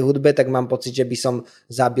kalkulovať v tej hudbe, tak mám pocit, že by som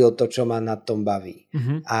zabil to, čo ma na tom baví.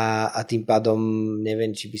 A tým pádom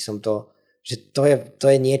neviem, či by som to, že to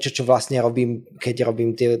je niečo, čo vlastne robím, keď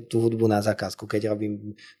robím tú hudbu na zákazku, keď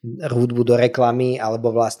robím hudbu do reklamy,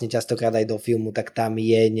 alebo vlastne častokrát aj do filmu, tak tam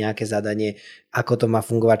je nejaké zadanie, ako to má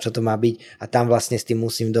fungovať, čo to má byť, a tam vlastne s tým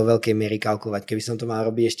musím do veľkej miery kalkulovať. Keby som to mal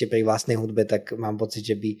robiť ešte pri vlastnej hudbe, tak mám pocit,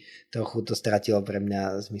 že by trochu to stratilo pre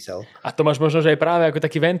mňa zmysel. A to máš možno, že aj práve ako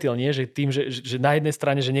taký ventil, nie? Že tým, že na jednej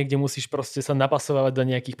strane, že niekde musíš proste sa napasovať do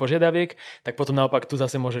nejakých požiadaviek, tak potom naopak tu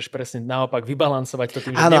zase môžeš presne naopak vybalansovať to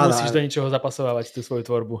tým, že nemusíš do ničoho zapasovať tú svoju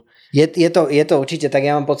tvorbu. Je to určite, tak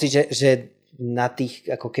ja mám pocit, že na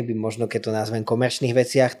tých, ako keby možno keď to nazvem komerčných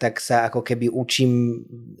veciach, tak sa ako keby učím,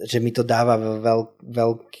 že mi to dáva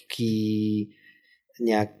veľký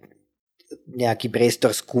nejaký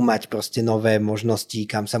priestor skúmať proste nové možnosti,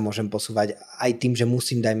 kam sa môžem posúvať, aj tým, že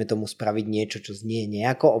musím, dajme tomu, spraviť niečo, čo znie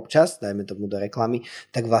nejako občas, dajme tomu do reklamy,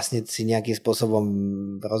 tak vlastne si nejakým spôsobom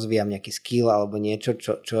rozvíjam nejaký skill alebo niečo,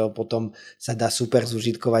 čo potom sa dá super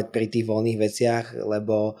zužitkovať pri tých voľných veciach,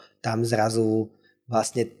 lebo tam zrazu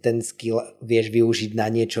vlastne ten skill vieš využiť na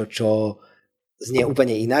niečo, čo znie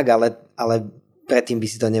úplne inak, ale predtým by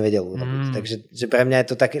si to nevedel urobiť. Takže že pre mňa je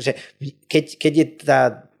to také, že keď je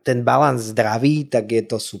ten balans zdravý, tak je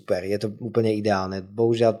to super. Je to úplne ideálne.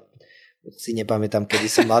 Bohužiaľ si nepamätám, kedy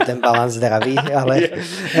som mal ten balans zdravý, ale...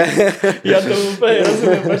 Ja to úplne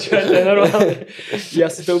rozumiem, počúvať, to je normálne. Ja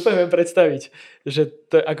si to úplne viem predstaviť, že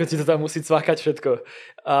ako ti to tam musí cvakať všetko.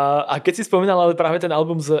 A keď si spomínal ale práve ten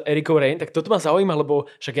album s Erikou Rain, tak toto ma zaujíma, lebo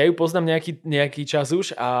však ja ju poznám nejaký čas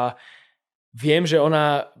už a viem, že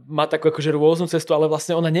ona má takú akože rôznu cestu, ale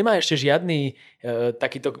vlastne ona nemá ešte žiadny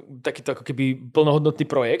takýto ako keby plnohodnotný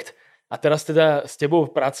projekt. A teraz teda s tebou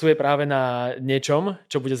pracuje práve na niečom,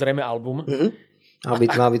 čo bude zrejme album. Mal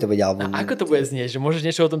by to byť album. A ako to bude znieť? Že môžeš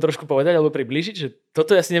niečo o tom trošku povedať alebo priblížiť? Že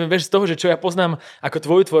toto ja si neviem, vieš, z toho, že čo ja poznám ako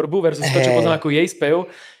tvoju tvorbu versus to, čo poznám ako jej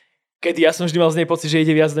spev, kedy ja som vždy mal z nej pocit, že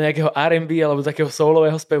ide viac do nejakého R&B alebo takého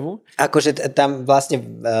soulového spevu. Akože tam vlastne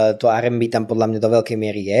to R&B tam podľa mňa do veľkej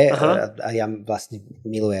miery je. A ja vlastne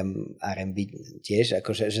milujem R&B tiež.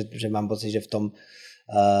 Akože, že mám pocit, že v tom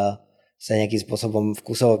sa nejakým spôsobom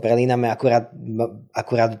vkusovo prelíname.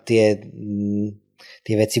 Akurát tie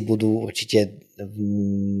veci budú určite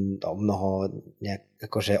o mnoho nejak,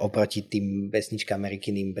 akože oproti tým pesničkám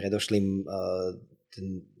Amerikyným predošlým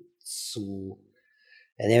sú...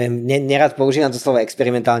 Ja neviem, nerad používam to slovo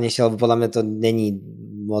experimentálnejšie, lebo podľa mňa to není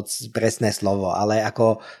moc presné slovo, ale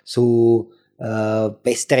ako sú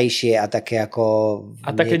pestrejšie a také ako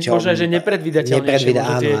a také niečom, možno, že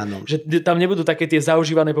nepredvídateľnejšie. Áno. Že tam nebudú také tie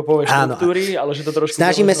zaužívané popové štruktúry, ale že to trošku...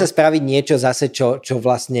 Snažíme sa spraviť niečo zase, čo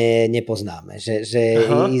vlastne nepoznáme. Že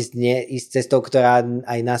ísť cestou, ktorá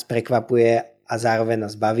aj nás prekvapuje a zároveň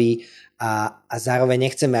nás baví a zároveň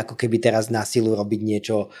nechceme ako keby teraz na silu robiť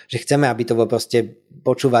niečo, že chceme, aby to bol proste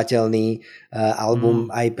počúvateľný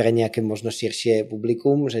album aj pre nejaké možno širšie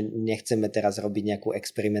publikum, že nechceme teraz robiť nejakú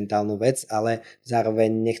experimentálnu vec, ale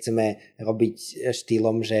zároveň nechceme robiť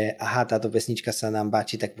štýlom, že aha, táto pesnička sa nám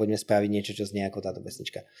páči, tak poďme spraviť niečo, čo znie ako táto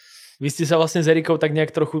pesnička. Vy ste sa vlastne s Erikou tak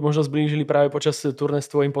nejak trochu možno zblížili práve počas turné s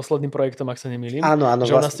tvojím posledným projektom, ak sa nemýlim. Áno.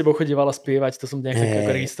 Že ona s tebou chodievala spievať, to som nejak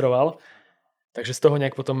tak registroval. Takže z toho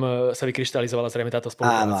nejak potom sa vykryštalizovala zrejme táto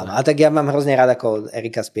spolupráca. Áno. A tak ja mám hrozne rád, ako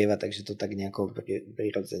Erika spieva, takže to tak nejako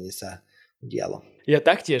prirodzene sa udialo. Ja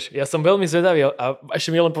taktiež. Ja som veľmi zvedavý a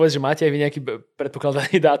ešte mi len povedz, že máte aj vy nejaký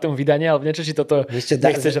predpokladaný dátum vydania, alebo niečo, či toto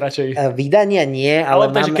nechceš radšej. Vydania nie,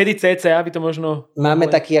 ale takže kedy cca by to možno... Máme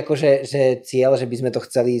taký akože že cieľ, že by sme to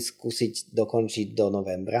chceli skúsiť dokončiť do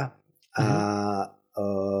novembra a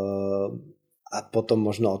potom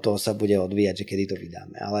možno od toho sa bude odvíjať, že kedy to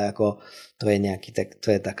vydáme. Ale ako to je to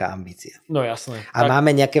je taká ambícia. No jasné. A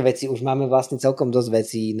máme nejaké veci, už máme vlastne celkom dosť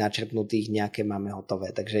vecí načrtnutých, nejaké máme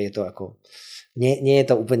hotové, takže je to ako... Nie je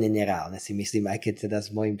to úplne nereálne, si myslím, aj keď teda s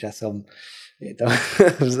môjim časom je to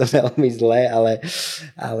veľmi zlé,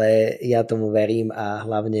 ale ja tomu verím a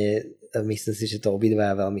hlavne myslím si, že to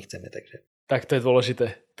obidvaja veľmi chceme. Takže. Tak to je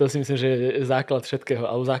dôležité. To si myslím, že je základ všetkého,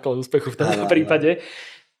 alebo základ úspechu v tomto prípade.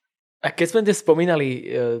 A keď sme dnes spomínali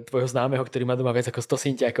tvojho známeho, ktorý má doma viac ako 100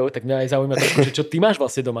 syntiakov, tak mňa aj zaujíma trošku, že čo ty máš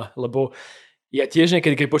vlastne doma, lebo ja tiež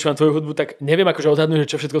niekedy, keď počúvam tvoju hudbu, tak neviem akože odhadnúť,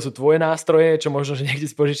 že čo všetko sú tvoje nástroje, čo možno, že niekde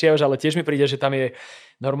si požičiavaš, ale tiež mi príde, že tam je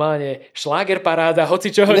normálne šláger paráda,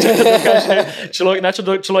 hoci čoho, čo to dokáže,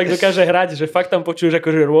 človek dokáže hrať, že fakt tam počuješ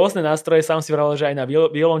akože rôzne nástroje, sám si vravel, že aj na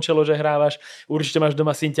violončelo, že hrávaš, určite máš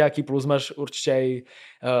doma syntiaky, plus máš určite aj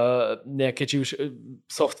nejaké či už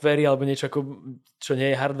softvery alebo niečo, ako, čo nie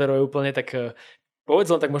je hardwareové úplne, tak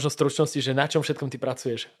povedz len tak možno v stručnosti, že na čom všetkom ty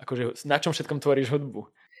pracuješ, akože na čom všetkom tvoríš hudbu.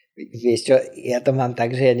 Vieš čo, ja to mám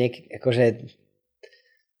tak, že ja akože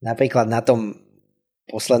napríklad na tom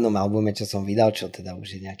poslednom albume, čo som vydal, čo teda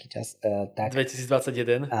už je nejaký čas. Tak,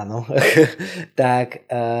 2021. Áno. Tak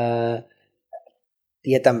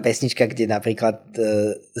je tam pesnička, kde napríklad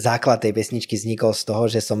základ tej pesničky vznikol z toho,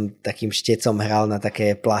 že som takým štecom hral na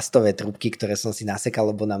také plastové trúbky, ktoré som si nasekal,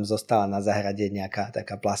 lebo nám zostala na záhrade nejaká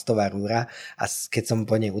taká plastová rúra a keď som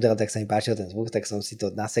po nej udrel, tak sa mi páčil ten zvuk, tak som si to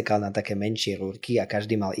nasekal na také menšie rúrky a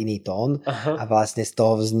každý mal iný tón. Aha. A vlastne z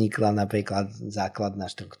toho vznikla napríklad základná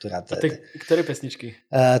štruktúra. A ktoré pesničky?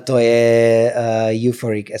 To je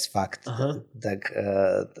Euphoric as Fact. Tak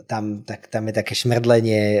tam je také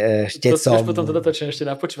šmrdlenie štecom. To potom dodatočne ešte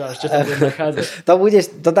napočúvaš, čo tam bude nachádzať.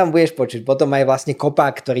 To tam budeš počuť. Potom aj vlastne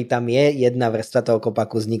kopák, ktorý tam je, jedna vrstva toho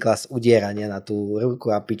kopáku vznikla z udierania na tú ruku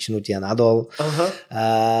a pičnutia nadol.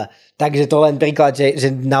 Takže to len príklad, že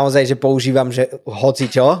naozaj, že používam, že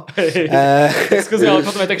hocičo. Skúsim, ale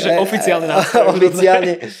potom je tak, že oficiálne nástroj.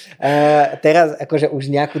 Oficiálne. Teraz akože už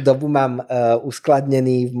nejakú dobu mám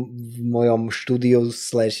uskladnený v mojom štúdiu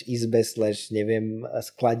 /izbe/ neviem,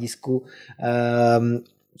 skladisku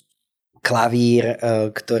klavír,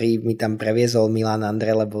 ktorý mi tam previezol Milan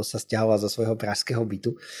Andre, lebo sa stiahoval zo svojho pražského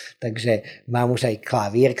bytu. Takže mám už aj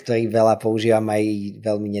klavír, ktorý veľa používam aj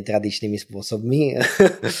veľmi netradičnými spôsobmi.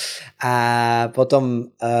 A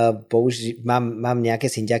potom mám nejaké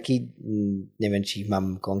synťaky, neviem, či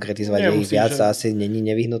mám konkretizovať ich viac, že... asi není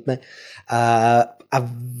nevyhnutné. A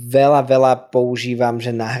veľa používam,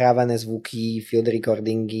 že nahrávané zvuky, field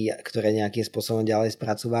recordingy, ktoré nejakým spôsobom ďalej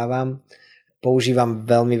spracovávam. Používam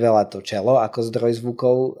veľmi veľa to čelo ako zdroj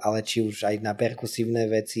zvukov, ale či už aj na perkusívne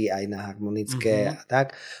veci, aj na harmonické a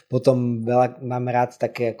tak. Potom mám rád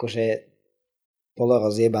také akože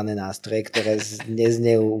polorozjebané nástroje, ktoré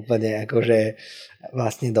neznejú úplne akože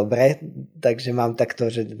vlastne dobre. Takže mám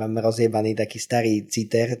takto, že mám rozjebaný taký starý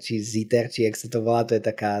citer, či ziter, či jak sa to volá, to je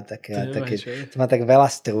to má tak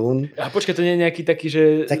veľa strún. A počkaj, to nie je nejaký taký, že...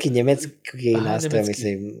 Taký nemecký nástroj,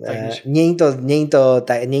 myslím. Nie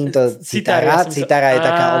je to citara, citara je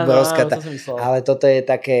taká obrovská, ale toto je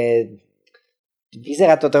také...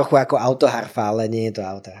 Vyzerá to trochu ako autoharfa, ale nie je to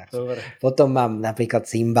autoharfa. Dobre. Potom mám napríklad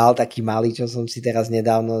cymbal, taký malý, čo som si teraz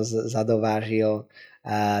nedávno zadovážil.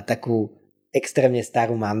 A takú extrémne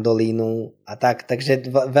starú mandolínu a tak.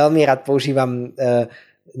 Takže veľmi rád používam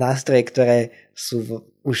nástroje, ktoré sú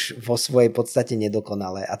už vo svojej podstate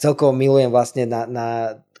nedokonalé. A celkovo milujem vlastne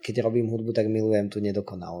keď robím hudbu, tak milujem tú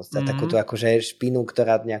nedokonalosť. A takúto akože špinu,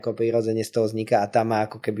 ktorá nejako prirodzene z toho vzniká a tá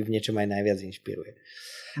ma ako keby v niečom aj najviac inšpiruje.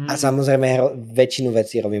 A samozrejme väčšinu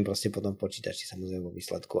vecí robím proste potom v počítači, samozrejme vo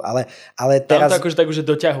výsledku. Ale teraz... Tam to akože tak už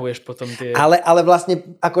doťahuješ potom tie... Ale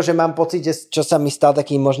vlastne akože mám pocit, že čo sa mi stal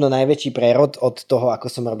taký možno najväčší prerod od toho, ako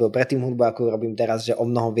som robil predtým hudbu, ako robím teraz, že o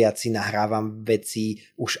mnoho viac si nahrávam veci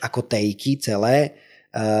už ako tejky celé,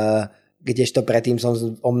 kdežto predtým som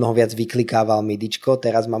o mnoho viac vyklikával midičko.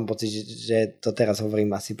 Teraz mám pocit, že to teraz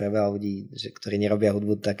hovorím asi pre veľa ľudí, ktorí nerobia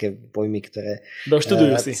hudbu, také pojmy, ktoré...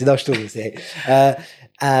 Doštudujú si.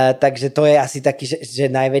 Takže to je asi taký,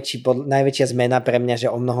 že najväčšia zmena pre mňa,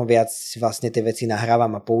 že o mnoho viac vlastne tie veci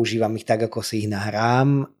nahrávam a používam ich tak, ako si ich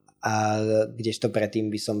nahrám. A kdežto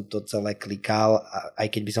predtým by som to celé klikal, aj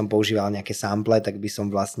keď by som používal nejaké sample, tak by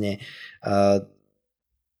som vlastne...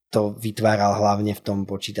 to vytváral hlavne v tom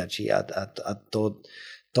počítači a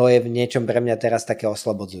to je v niečom pre mňa teraz také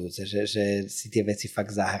oslobodzujúce, že si tie veci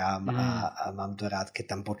fakt zahrám a mám to rád,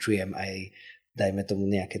 keď tam počujem aj dajme tomu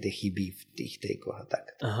nejaké tie chyby v tých takeoch a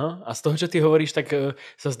tak. Aha. A z toho, čo ty hovoríš, tak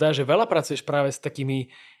sa zdá, že veľa pracuješ práve s takými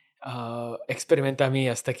experimentami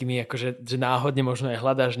a s takými, akože, že náhodne možno aj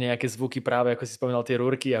hľadáš nejaké zvuky práve, ako si spomínal tie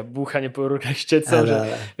rúrky a búchanie po rúrkach štecom, že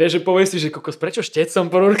vieš, že povieš si, že kokos, prečo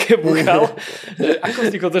štecom po rúrke búchal? Ako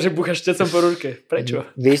vzniklo to, že búchaš štecom po rúrke? Prečo?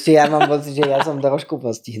 Vieš, ja mám pocit, že ja som trošku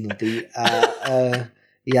postihnutý a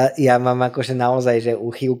ja mám akože naozaj, že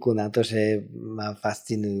úchylku na to, že ma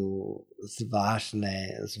fascinujú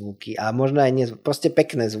zvláštne zvuky a možno aj proste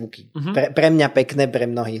pekné zvuky. Pre mňa pekné, pre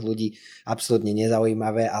mnohých ľudí absolútne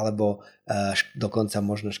nezaujímavé alebo dokonca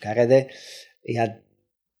možno škaredé. Ja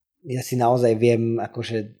si naozaj viem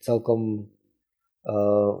akože celkom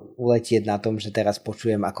uletieť na tom, že teraz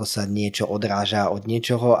počujem, ako sa niečo odráža od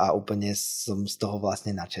niečoho a úplne som z toho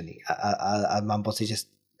vlastne nadšený. A mám pocit, že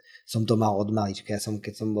som to mal od malička.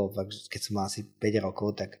 Keď som mal asi 5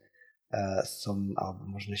 rokov, tak alebo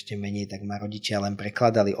možno ešte menej, tak ma rodičia len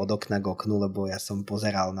prekladali od okna k oknu, lebo ja som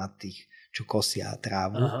pozeral na tých, čo kosia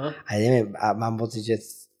trávu. Aha. A neviem, a mám pocit, že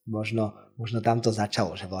možno tam to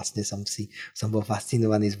začalo, že vlastne som bol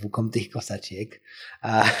fascinovaný zvukom tých kosačiek.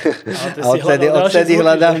 A odtedy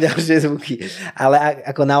hľadám ďalšie zvuky. Ale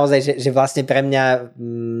ako naozaj, že vlastne pre mňa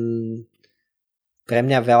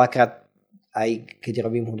veľakrát aj keď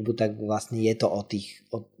robím hudbu, tak vlastne je to o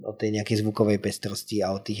tej nejakej zvukovej pestrosti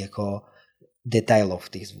a o tých ako detailoch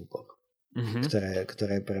v tých zvukoch,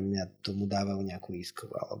 ktoré pre mňa tomu dávajú nejakú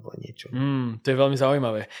iskru alebo niečo. To je veľmi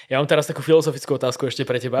zaujímavé. Ja mám teraz takú filozofickú otázku ešte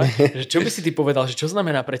pre teba. Že čo by si ty povedal, že čo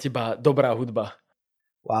znamená pre teba dobrá hudba?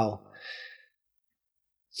 Wow.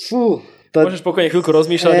 Môžeš pokojne chvíľku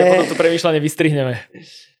rozmýšľať a potom to premýšľanie vystrihneme.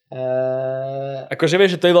 Akože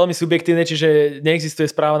vieš, že to je veľmi subjektívne, čiže neexistuje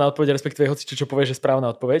správna odpoveď, respektíve hoci čo povieš, že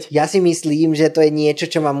správna odpoveď. Ja si myslím, že to je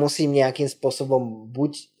niečo, čo ma musím nejakým spôsobom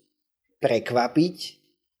buď prekvapiť,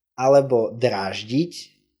 alebo dráždiť.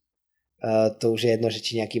 To už je jedno, že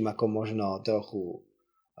či nejakým ako možno trochu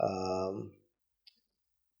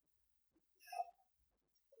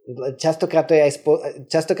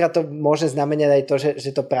častokrát to môže znamenať aj to,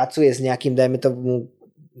 že to pracuje s nejakým, dajme tomu,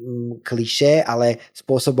 klišé, ale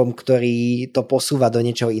spôsobom, ktorý to posúva do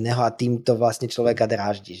niečoho iného a tým to vlastne človeka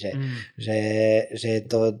dráždi. Že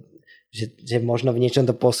možno v niečom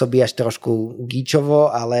to pôsobí až trošku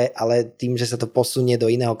gíčovo, ale tým, že sa to posunie do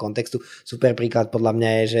iného kontextu. Super príklad podľa mňa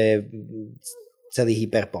je, že celý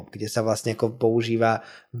hyperpop, kde sa vlastne ako používa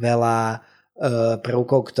veľa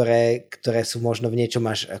prvkov, ktoré sú možno v niečom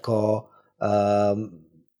až ako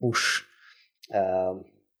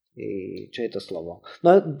čo je to slovo?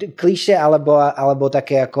 No klišé alebo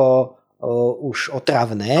také ako už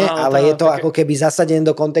otravné, ale je to také... ako keby zasadené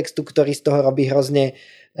do kontextu, ktorý z toho robí hrozne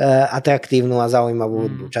atraktívnu a zaujímavú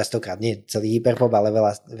hudbu. Častokrát, nie celý hyperpop, ale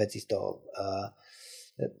veľa vecí z toho.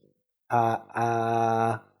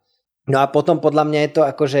 No a potom podľa mňa je to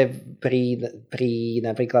akože pri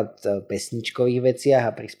napríklad pesničkových veciach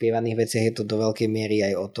a pri spievaných veciach je to do veľkej miery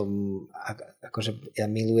aj o tom, akože ja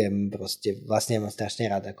milujem proste, vlastne mám strašne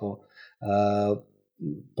rád ako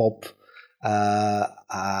pop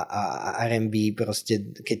a R&B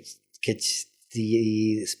proste, keď tí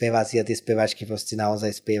speváci a tie speváčky proste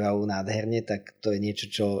naozaj spievajú nádherne, tak to je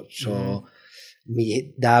niečo, čo mi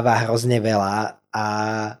dáva hrozne veľa a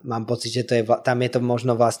mám pocit, že tam je to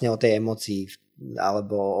možno vlastne o tej emócii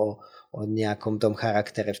alebo o nejakom tom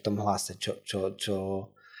charaktere v tom hlase,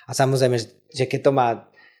 a samozrejme, že keď to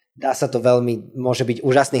má, dá sa to veľmi, môže byť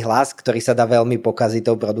úžasný hlas, ktorý sa dá veľmi pokaziť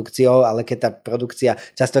tou produkciou, ale keď tá produkcia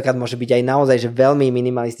častokrát môže byť aj naozaj, že veľmi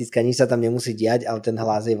minimalistická, nič sa tam nemusí diať, ale ten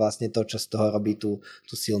hlas je vlastne to, čo z toho robí tú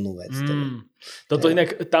silnú vec. Toto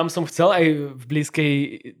inak, tam som chcel aj v blízkej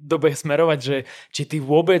dobe smerovať, že či ty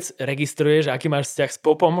vôbec registruješ, aký máš vzťah s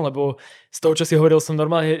popom, lebo z toho, čo si hovoril, som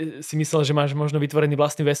normálne si myslel, že máš možno vytvorený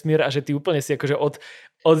vlastný vesmír a že ty úplne si akože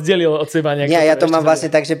oddelil od seba nejaké... Nie, ja to mám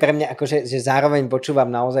vlastne tak, že pre mňa akože, že zároveň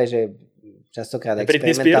počúvam naozaj, že častokrát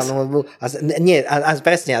experimentálnu hudbu.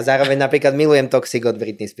 Presne, a zároveň napríklad milujem Toxic od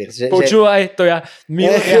Britney Spears. Počúvaj, to ja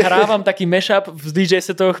hrávam taký mashup v DJ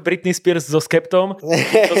setoch Britney Spears so Skeptom.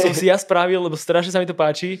 To som si ja spravil, lebo strašne sa mi to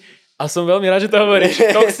páči. A som veľmi rád, že to hovoríš.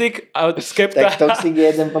 Toxic a Skepta. Tak Toxic je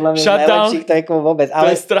jeden podľa mňa najlepších trackov vôbec. To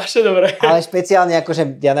je strašne dobré. Ale špeciálne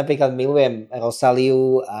akože ja napríklad milujem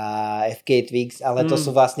Rosaliu a FK Twigs, ale to sú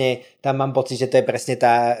vlastne, tam mám pocit, že to je presne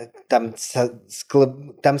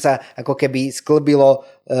tam sa ako keby sklbilo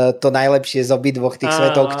to najlepšie z obidvoch tých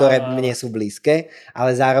svetov, ktoré mne sú blízke,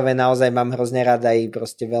 ale zároveň naozaj mám hrozne rád aj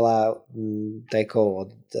proste veľa trackov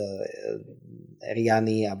od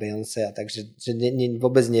Rihanny a Beyoncé, a takže že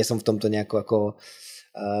vôbec nie som v tomto nejako ako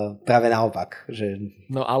práve naopak. Že...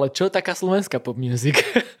 No ale čo taká slovenská pop music?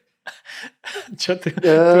 Čo ty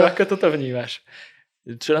ako toto vnímaš?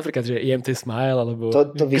 Čo napríklad, že IMT Smile, alebo...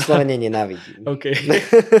 To vyslovene nenávidím. OK.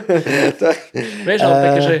 Vieš, ale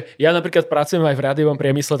také, že ja napríklad pracujem aj v rádiovom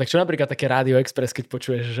priemysle, tak čo napríklad také Radio Express, keď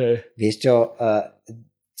počuješ, že... Vieš čo,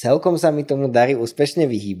 celkom sa mi tomu darí úspešne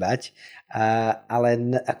vyhýbať, ale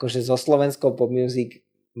akože so slovenskou pop music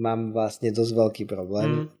mám vlastne dosť veľký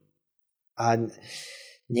problém. A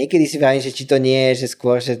niekedy si vravím, že či to nie je, že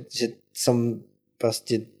skôr, že som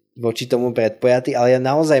proste voči tomu predpojatý, ale ja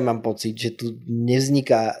naozaj mám pocit, že tu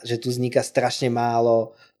vzniká strašne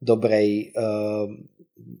málo dobrej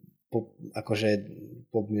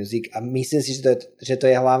pop music, a myslím si, že to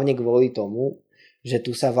je hlavne kvôli tomu, že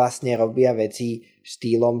tu sa vlastne robia veci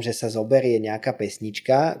štýlom, že sa zoberie nejaká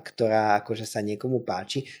pesnička, ktorá akože sa niekomu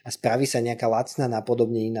páči a spraví sa nejaká lacná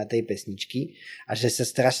napodobnenina tej pesničky, a že sa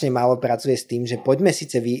strašne málo pracuje s tým, že poďme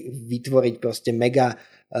síce vytvoriť proste mega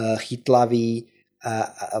chytlavý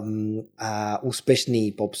a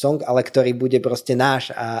úspešný pop song, ale ktorý bude proste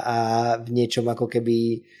náš a v niečom ako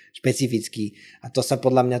keby špecifický. A to sa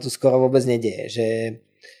podľa mňa tu skoro vôbec nedieje. Že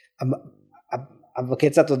a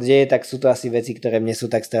keď sa to deje, tak sú to asi veci, ktoré mne sú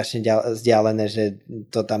tak strašne vzdialené, že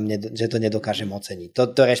to nedokážem oceniť.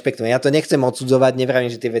 To rešpektujem. Ja to nechcem odsudzovať,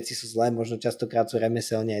 nevravím, že tie veci sú zlé, možno častokrát sú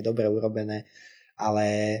remeselne aj dobre urobené, ale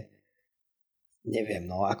neviem,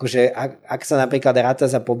 no, akože ak sa napríklad ráta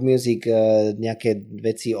za pop music nejaké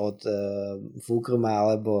veci od Fulkruma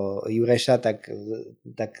alebo Jureša, tak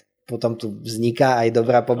potom tu vzniká aj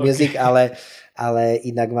dobrá pop music, ale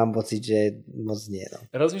inak mám pocit, že moc nie. No.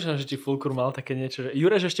 Rozmýšľam, že či Fulkur mal také niečo, že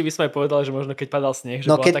Jureš ešte by som aj povedal, že možno keď padal sneh, že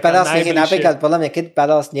no bola keď taká padal sneh, najbližšie... napríklad podľa mňa, keď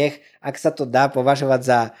padal sneh, ak sa to dá považovať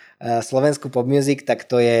za slovenskú pop music, tak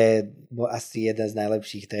to je asi jeden z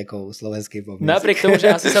najlepších trackov slovenskej pop music. Napriek tomu, že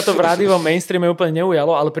asi sa to v rádiovom mainstreame úplne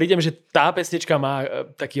neujalo, ale prídem, že tá pesnička má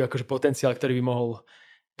taký akože potenciál, ktorý by mohol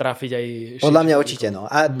trafiť aj... Podľa mňa určite, no.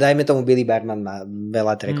 A dajme tomu, Billy Barman má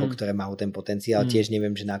veľa trackov, ktoré majú ten potenciál. Tiež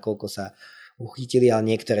neviem, že nakoľko sa uchytili, ale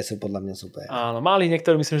niektoré sú podľa mňa super. Áno, mali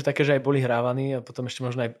niektoré, myslím, že také, že aj boli hrávaní, a potom ešte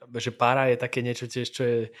možno aj, že Para je také niečo tiež, čo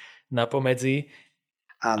je na pomedzi.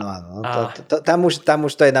 Áno. Tam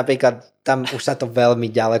už to je napríklad, tam už sa to veľmi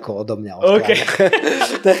ďaleko odo mňa odkláňa.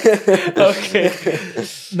 Okay.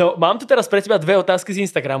 No, mám tu teraz pre teba dve otázky z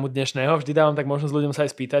Instagramu dnešného. Vždy dávam tak možnosť ľuďom sa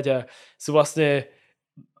aj spýtať a sú vlastne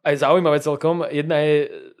aj zaujímavé celkom. Jedna je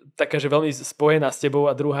taká, že veľmi spojená s tebou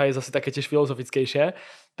a druhá je zase také tiež filozofickejšia.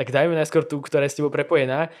 Tak dajme najskôr tú, ktorá je s tebou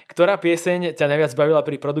prepojená. Ktorá pieseň ťa najviac bavila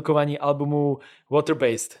pri produkovaní albumu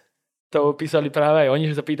Water-Based? To písali práve aj oni,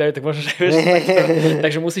 že sa pýtajú, tak možno, že vieš.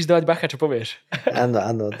 Takže musíš dávať bacha, čo povieš.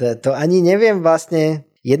 Áno. To ani neviem vlastne.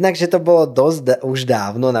 Jednak, že to bolo dosť už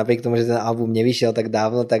dávno, napriek tomu, že ten album nevyšiel tak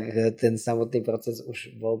dávno, tak ten samotný proces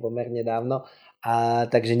už bol pomerne dávno. A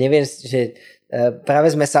takže neviem, že práve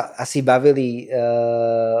sme sa asi bavili,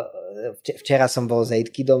 včera som bol s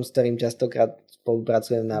 8kidom, s ktorým častokrát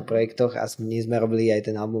spolupracujem na projektoch, a my sme robili aj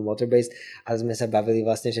ten album Water-Based, a sme sa bavili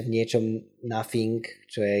vlastne, že v niečom Nothing,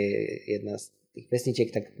 čo je jedna z tých pesničiek,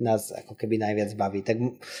 tak nás ako keby najviac baví. Tak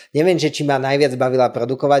neviem, že či ma najviac bavila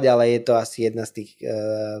produkovať, ale je to asi jedna z tých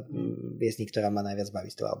piesní, ktorá ma najviac baví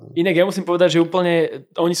z toho albumu. Inak ja musím povedať, že úplne,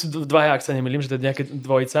 oni sú dvaja, ak sa nemýlim, že to je nejaká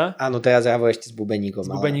dvojica. Áno, teraz Ravo ešte s Bubeníkom.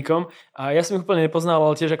 A ja som ich úplne nepoznal,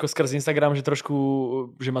 ale tiež ako skrz Instagram, že trošku,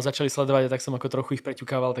 že ma začali sledovať, a tak som ako trochu ich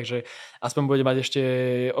preťukával, takže aspoň bude mať ešte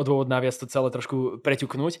odôvod naviac to celé trošku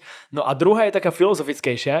preťuknúť. No a druhá je taká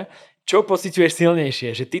filozofickejšia. Čo pociťuješ silnejšie?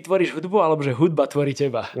 Že ty tvoríš hudbu, alebo že hudba tvorí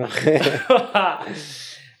teba?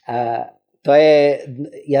 To je,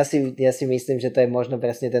 ja si myslím, že to je možno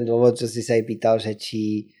presne ten dôvod, čo si sa aj pýtal, že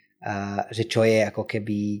čo je ako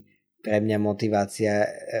keby pre mňa motivácia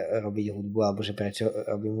robiť hudbu, alebo že prečo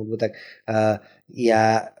robím hudbu, tak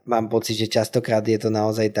ja mám pocit, že častokrát je to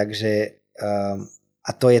naozaj tak, že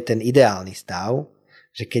a to je ten ideálny stav,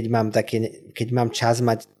 že keď mám čas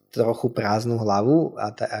mať trochu prázdnu hlavu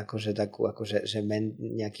a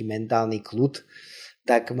nejaký mentálny kľud,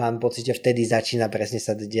 tak mám pocit, že vtedy začína presne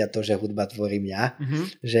sa diať to, že hudba tvorí mňa,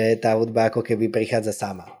 že tá hudba ako keby prichádza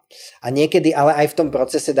sama. A niekedy, ale aj v tom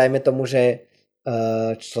procese, dajme tomu, že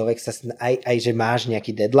človek sa aj že máš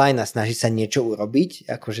nejaký deadline a snaží sa niečo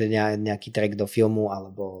urobiť, akože nejaký track do filmu,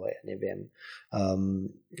 alebo ja neviem,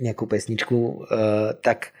 nejakú pesničku,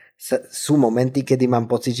 tak sú momenty, kedy mám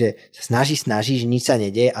pocit, že sa snažíš, nič sa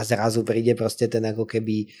nedieje a zrazu príde proste ten ako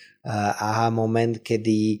keby aha moment,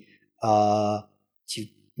 kedy ti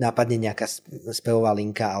napadne nejaká spevová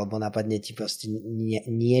linka alebo napadne ti proste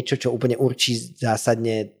niečo, čo úplne určí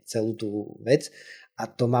zásadne celú tú vec. A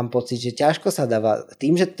to mám pocit, že ťažko sa dáva.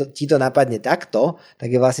 Tým, že ti to napadne takto, tak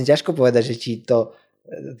je vlastne ťažko povedať, že či to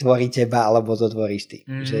tvorí teba, alebo to tvoríš ty.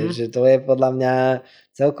 Že to je podľa mňa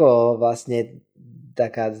celkovo vlastne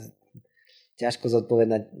taká ťažko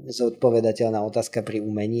zodpovedateľná otázka pri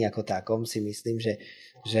umení ako takom. Si myslím, že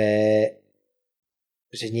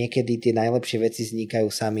niekedy tie najlepšie veci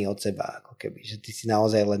vznikajú sami od seba. Ako keby, že ty si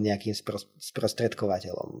naozaj len nejakým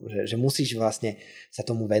sprostredkovateľom. Že musíš vlastne sa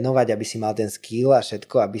tomu venovať, aby si mal ten skill a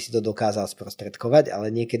všetko, aby si to dokázal sprostredkovať,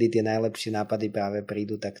 ale niekedy tie najlepšie nápady práve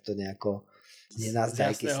prídu takto nejako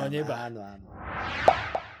nenazdajky sa. Neba. Áno.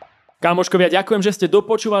 Kámoškovia, ďakujem, že ste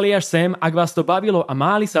dopočúvali až sem. Ak vás to bavilo a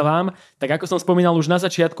máli sa vám, tak ako som spomínal už na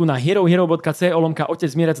začiatku, na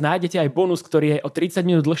herohero.co/otecmierec nájdete aj bonus, ktorý je o 30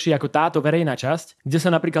 minút dlhší ako táto verejná časť, kde sa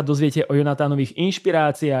napríklad dozviete o Jonatánových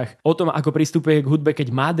inšpiráciách, o tom, ako pristupuje k hudbe, keď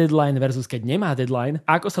má deadline versus keď nemá deadline,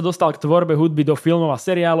 ako sa dostal k tvorbe hudby do filmov a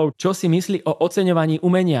seriálov, čo si myslí o oceňovaní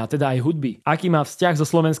umenia, teda aj hudby, aký má vzťah so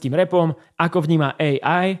slovenským rapom, ako vníma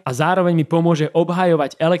AI a zároveň mi pomôže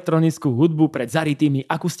obhajovať elektronickú hudbu pred zarytými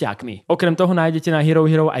akustiákmi. Okrem toho nájdete na Hero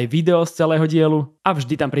Hero aj video z celého dielu a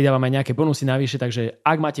vždy tam pridávam aj nejaké bonusy navyše, takže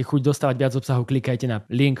ak máte chuť dostávať viac obsahu, klikajte na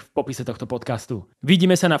link v popise tohto podcastu.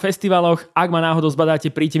 Vidíme sa na festivaloch, ak ma náhodou zbadáte,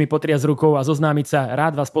 príďte mi potriasť rukou a zoznámiť sa,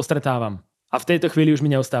 rád vás postretávam. A v tejto chvíli už mi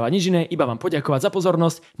neostáva nič iné, iba vám poďakovať za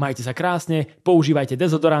pozornosť, majte sa krásne, používajte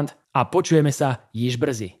dezodorant a počujeme sa již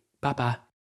brzy. Pa, pa.